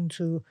dedication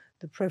to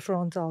the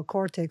prefrontal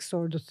cortex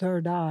or the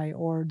third eye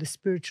or the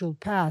spiritual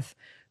path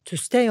to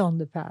stay on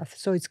the path.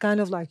 So it's kind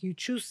of like you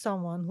choose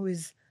someone who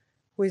is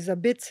a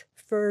bit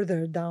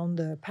further down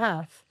the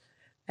path,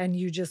 and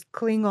you just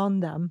cling on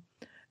them,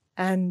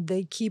 and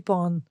they keep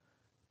on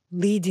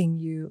leading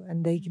you,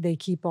 and they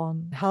keep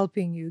on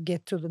helping you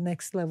get to the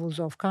next levels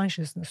of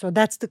consciousness. So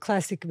that's the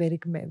classic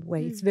Vedic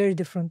way. It's very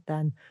different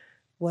than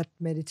what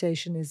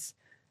meditation is,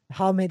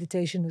 how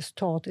meditation is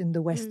taught in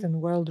the Western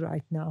world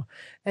right now.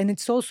 And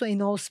it's also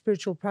in all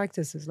spiritual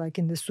practices, like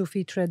in the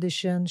Sufi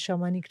tradition,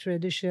 shamanic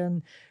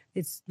tradition.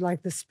 It's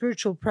like the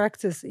spiritual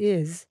practice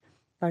is,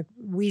 like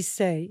we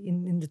say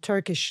in the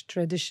Turkish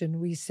tradition,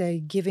 we say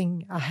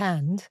giving a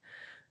hand.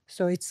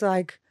 So it's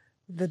like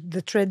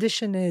the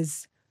tradition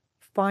is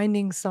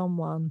finding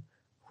someone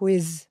who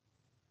is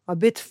a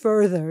bit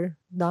further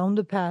down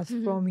the path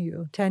from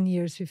you, 10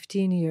 years,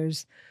 15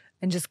 years,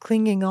 and just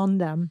clinging on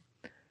them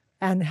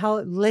and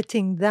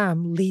letting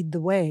them lead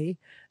the way.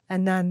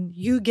 And then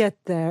you get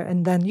there,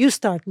 and then you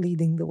start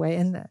leading the way.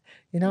 And,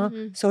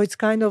 so it's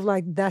kind of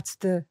like that's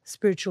the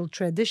spiritual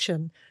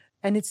tradition.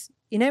 And it's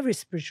in every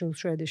spiritual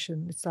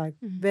tradition. It's like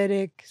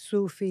Vedic,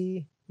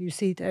 Sufi, you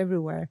see it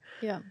everywhere.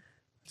 Yeah.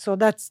 So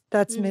that's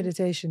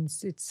meditation.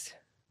 It's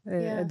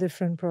a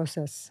different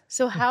process.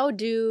 So how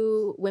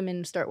do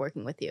women start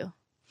working with you?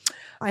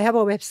 I have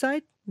a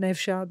website,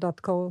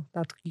 nevşah.co.uk,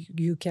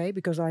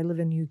 because I live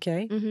in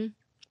UK.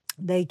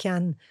 They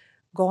can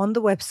go on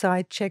the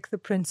website, check the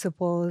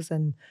principles,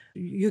 and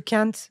you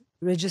can't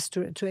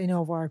register to any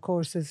of our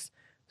courses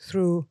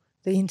through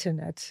the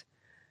internet,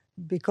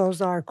 because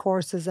our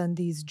courses and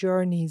these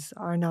journeys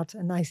are not,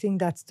 and I think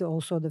that's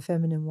also the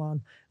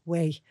feminine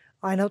way,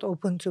 are not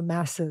open to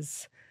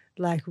masses.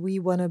 Like, we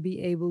want to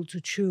be able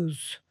to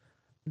choose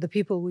the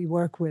people we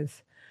work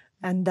with.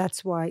 And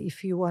that's why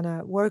if you want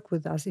to work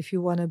with us, if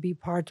you want to be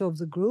part of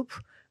the group,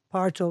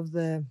 part of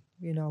the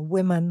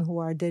women who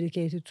are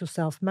dedicated to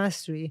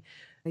self-mastery,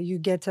 you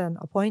get an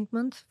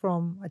appointment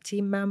from a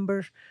team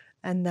member,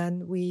 and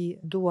then we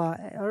do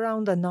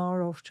around an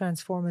hour of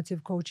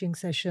transformative coaching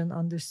session,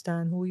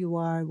 understand who you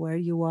are, where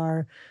you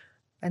are.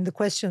 And the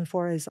question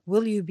is,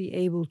 will you be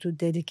able to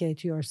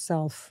dedicate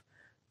yourself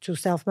to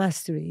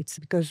self-mastery? It's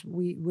because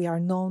we are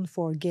known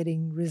for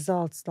getting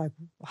results, like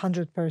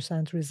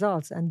 100%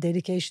 results, and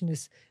dedication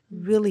is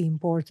really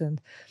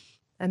important.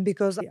 And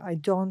because I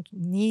don't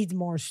need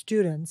more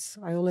students,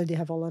 I already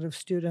have a lot of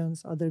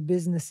students, other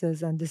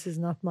businesses, and this is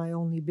not my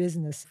only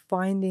business.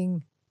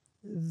 Finding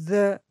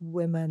the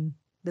women,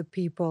 the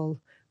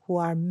people who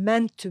are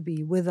meant to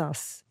be with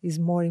us is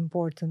more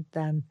important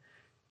than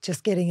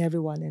just getting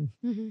everyone in.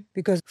 Mm-hmm.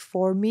 Because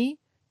for me,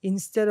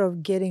 instead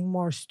of getting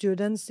more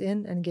students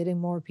in and getting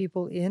more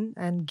people in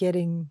and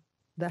getting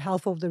the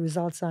half of the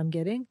results I'm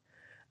getting,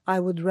 I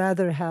would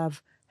rather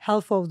have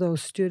half of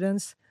those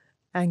students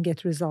and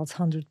get results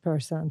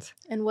 100%.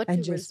 And what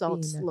And do just being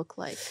results there. look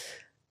like?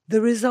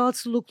 The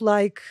results look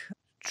like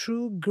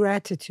true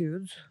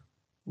gratitude,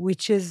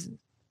 which is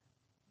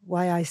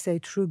why I say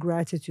true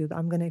gratitude.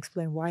 I'm going to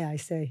explain why I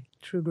say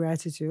true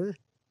gratitude.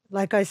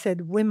 Like I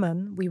said,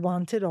 women, we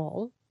want it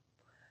all.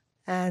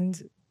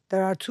 And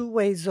there are two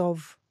ways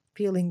of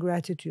feeling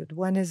gratitude.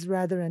 One is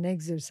rather an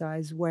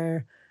exercise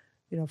where,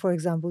 for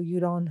example, you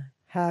don't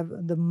have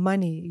the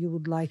money you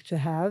would like to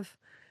have.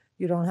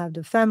 You don't have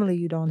the family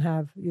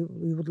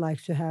you would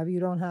like to have. You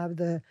don't have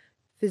the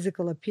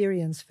physical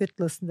appearance,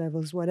 fitness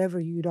levels, whatever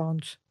you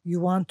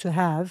want to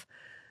have.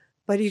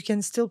 But you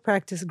can still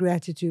practice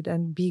gratitude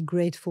and be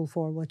grateful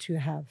for what you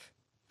have.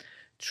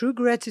 True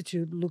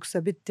gratitude looks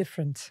a bit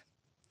different.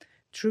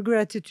 True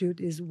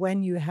gratitude is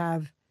when you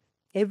have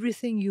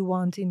everything you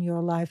want in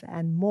your life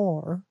and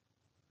more.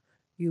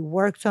 You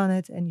worked on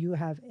it and you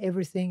have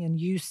everything, and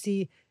you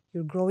see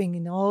you're growing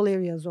in all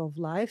areas of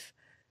life,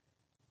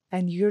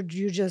 and you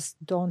just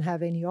don't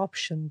have any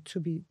option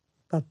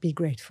but be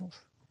grateful.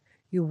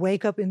 You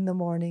wake up in the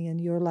morning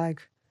and you're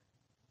like,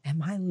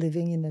 am I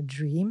living in a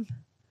dream?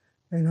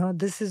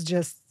 This is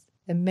just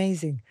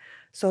amazing.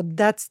 So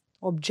that's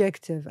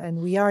objective, and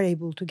we are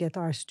able to get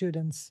our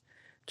students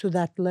to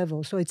that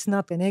level. So it's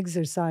not an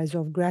exercise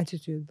of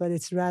gratitude, but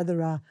it's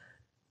rather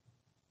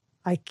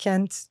I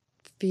can't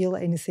feel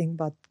anything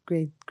but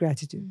great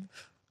gratitude.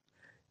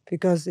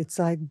 Because it's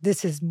like,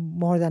 this is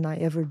more than I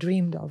ever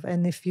dreamed of.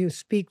 And if you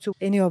speak to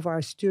any of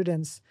our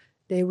students,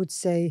 they would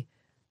say,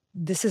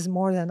 this is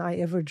more than I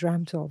ever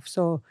dreamt of.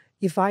 So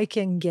if I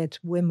can get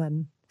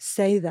women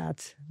say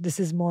that, this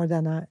is more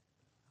than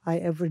I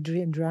ever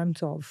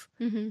dreamt of,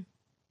 Mm-hmm.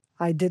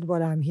 I did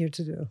what I'm here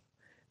to do.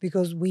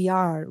 Because we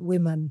are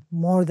women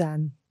more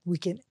than we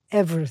can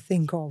ever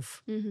think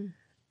of. Mm-hmm.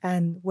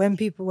 And when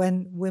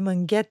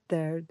women get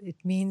there, it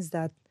means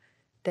that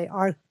they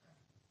are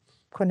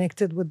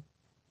connected with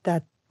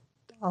that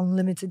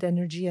unlimited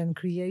energy and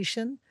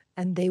creation,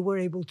 and they were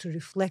able to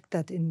reflect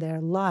that in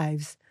their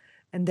lives,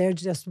 and they're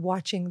just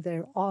watching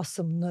their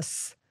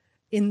awesomeness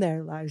in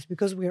their lives,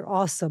 because we're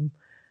awesome.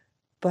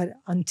 But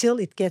until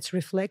it gets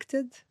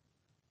reflected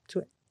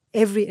to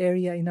every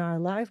area in our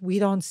life, we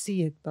don't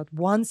see it. But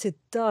once it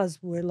does,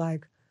 we're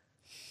like,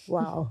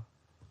 wow.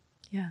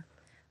 Yeah.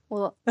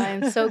 Well,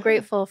 I'm so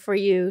grateful for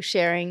you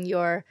sharing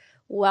your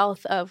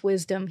wealth of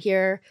wisdom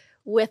here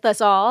with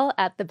us all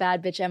at the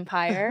Bad Bitch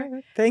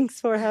Empire. Thanks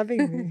for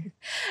having me.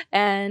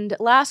 And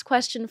last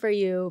question for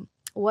you.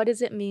 What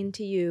does it mean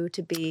to you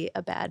to be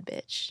a bad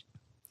bitch?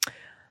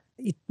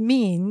 It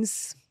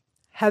means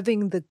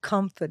having the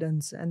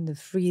confidence and the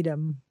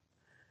freedom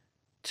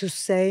to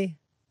say,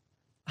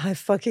 I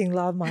fucking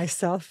love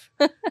myself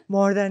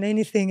more than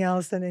anything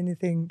else and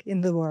anything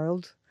in the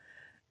world.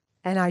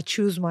 And I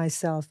choose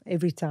myself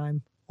every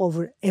time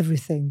over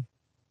everything.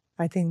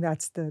 I think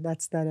that's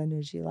that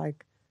energy.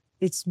 Like,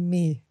 it's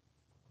me.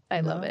 I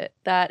love it.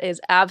 That is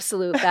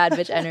absolute bad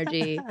bitch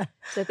energy.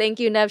 So thank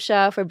you,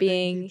 Nevşah, for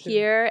being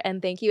here.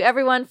 And thank you,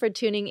 everyone, for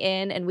tuning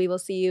in. And we will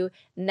see you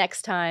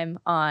next time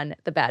on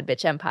the Bad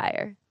Bitch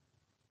Empire.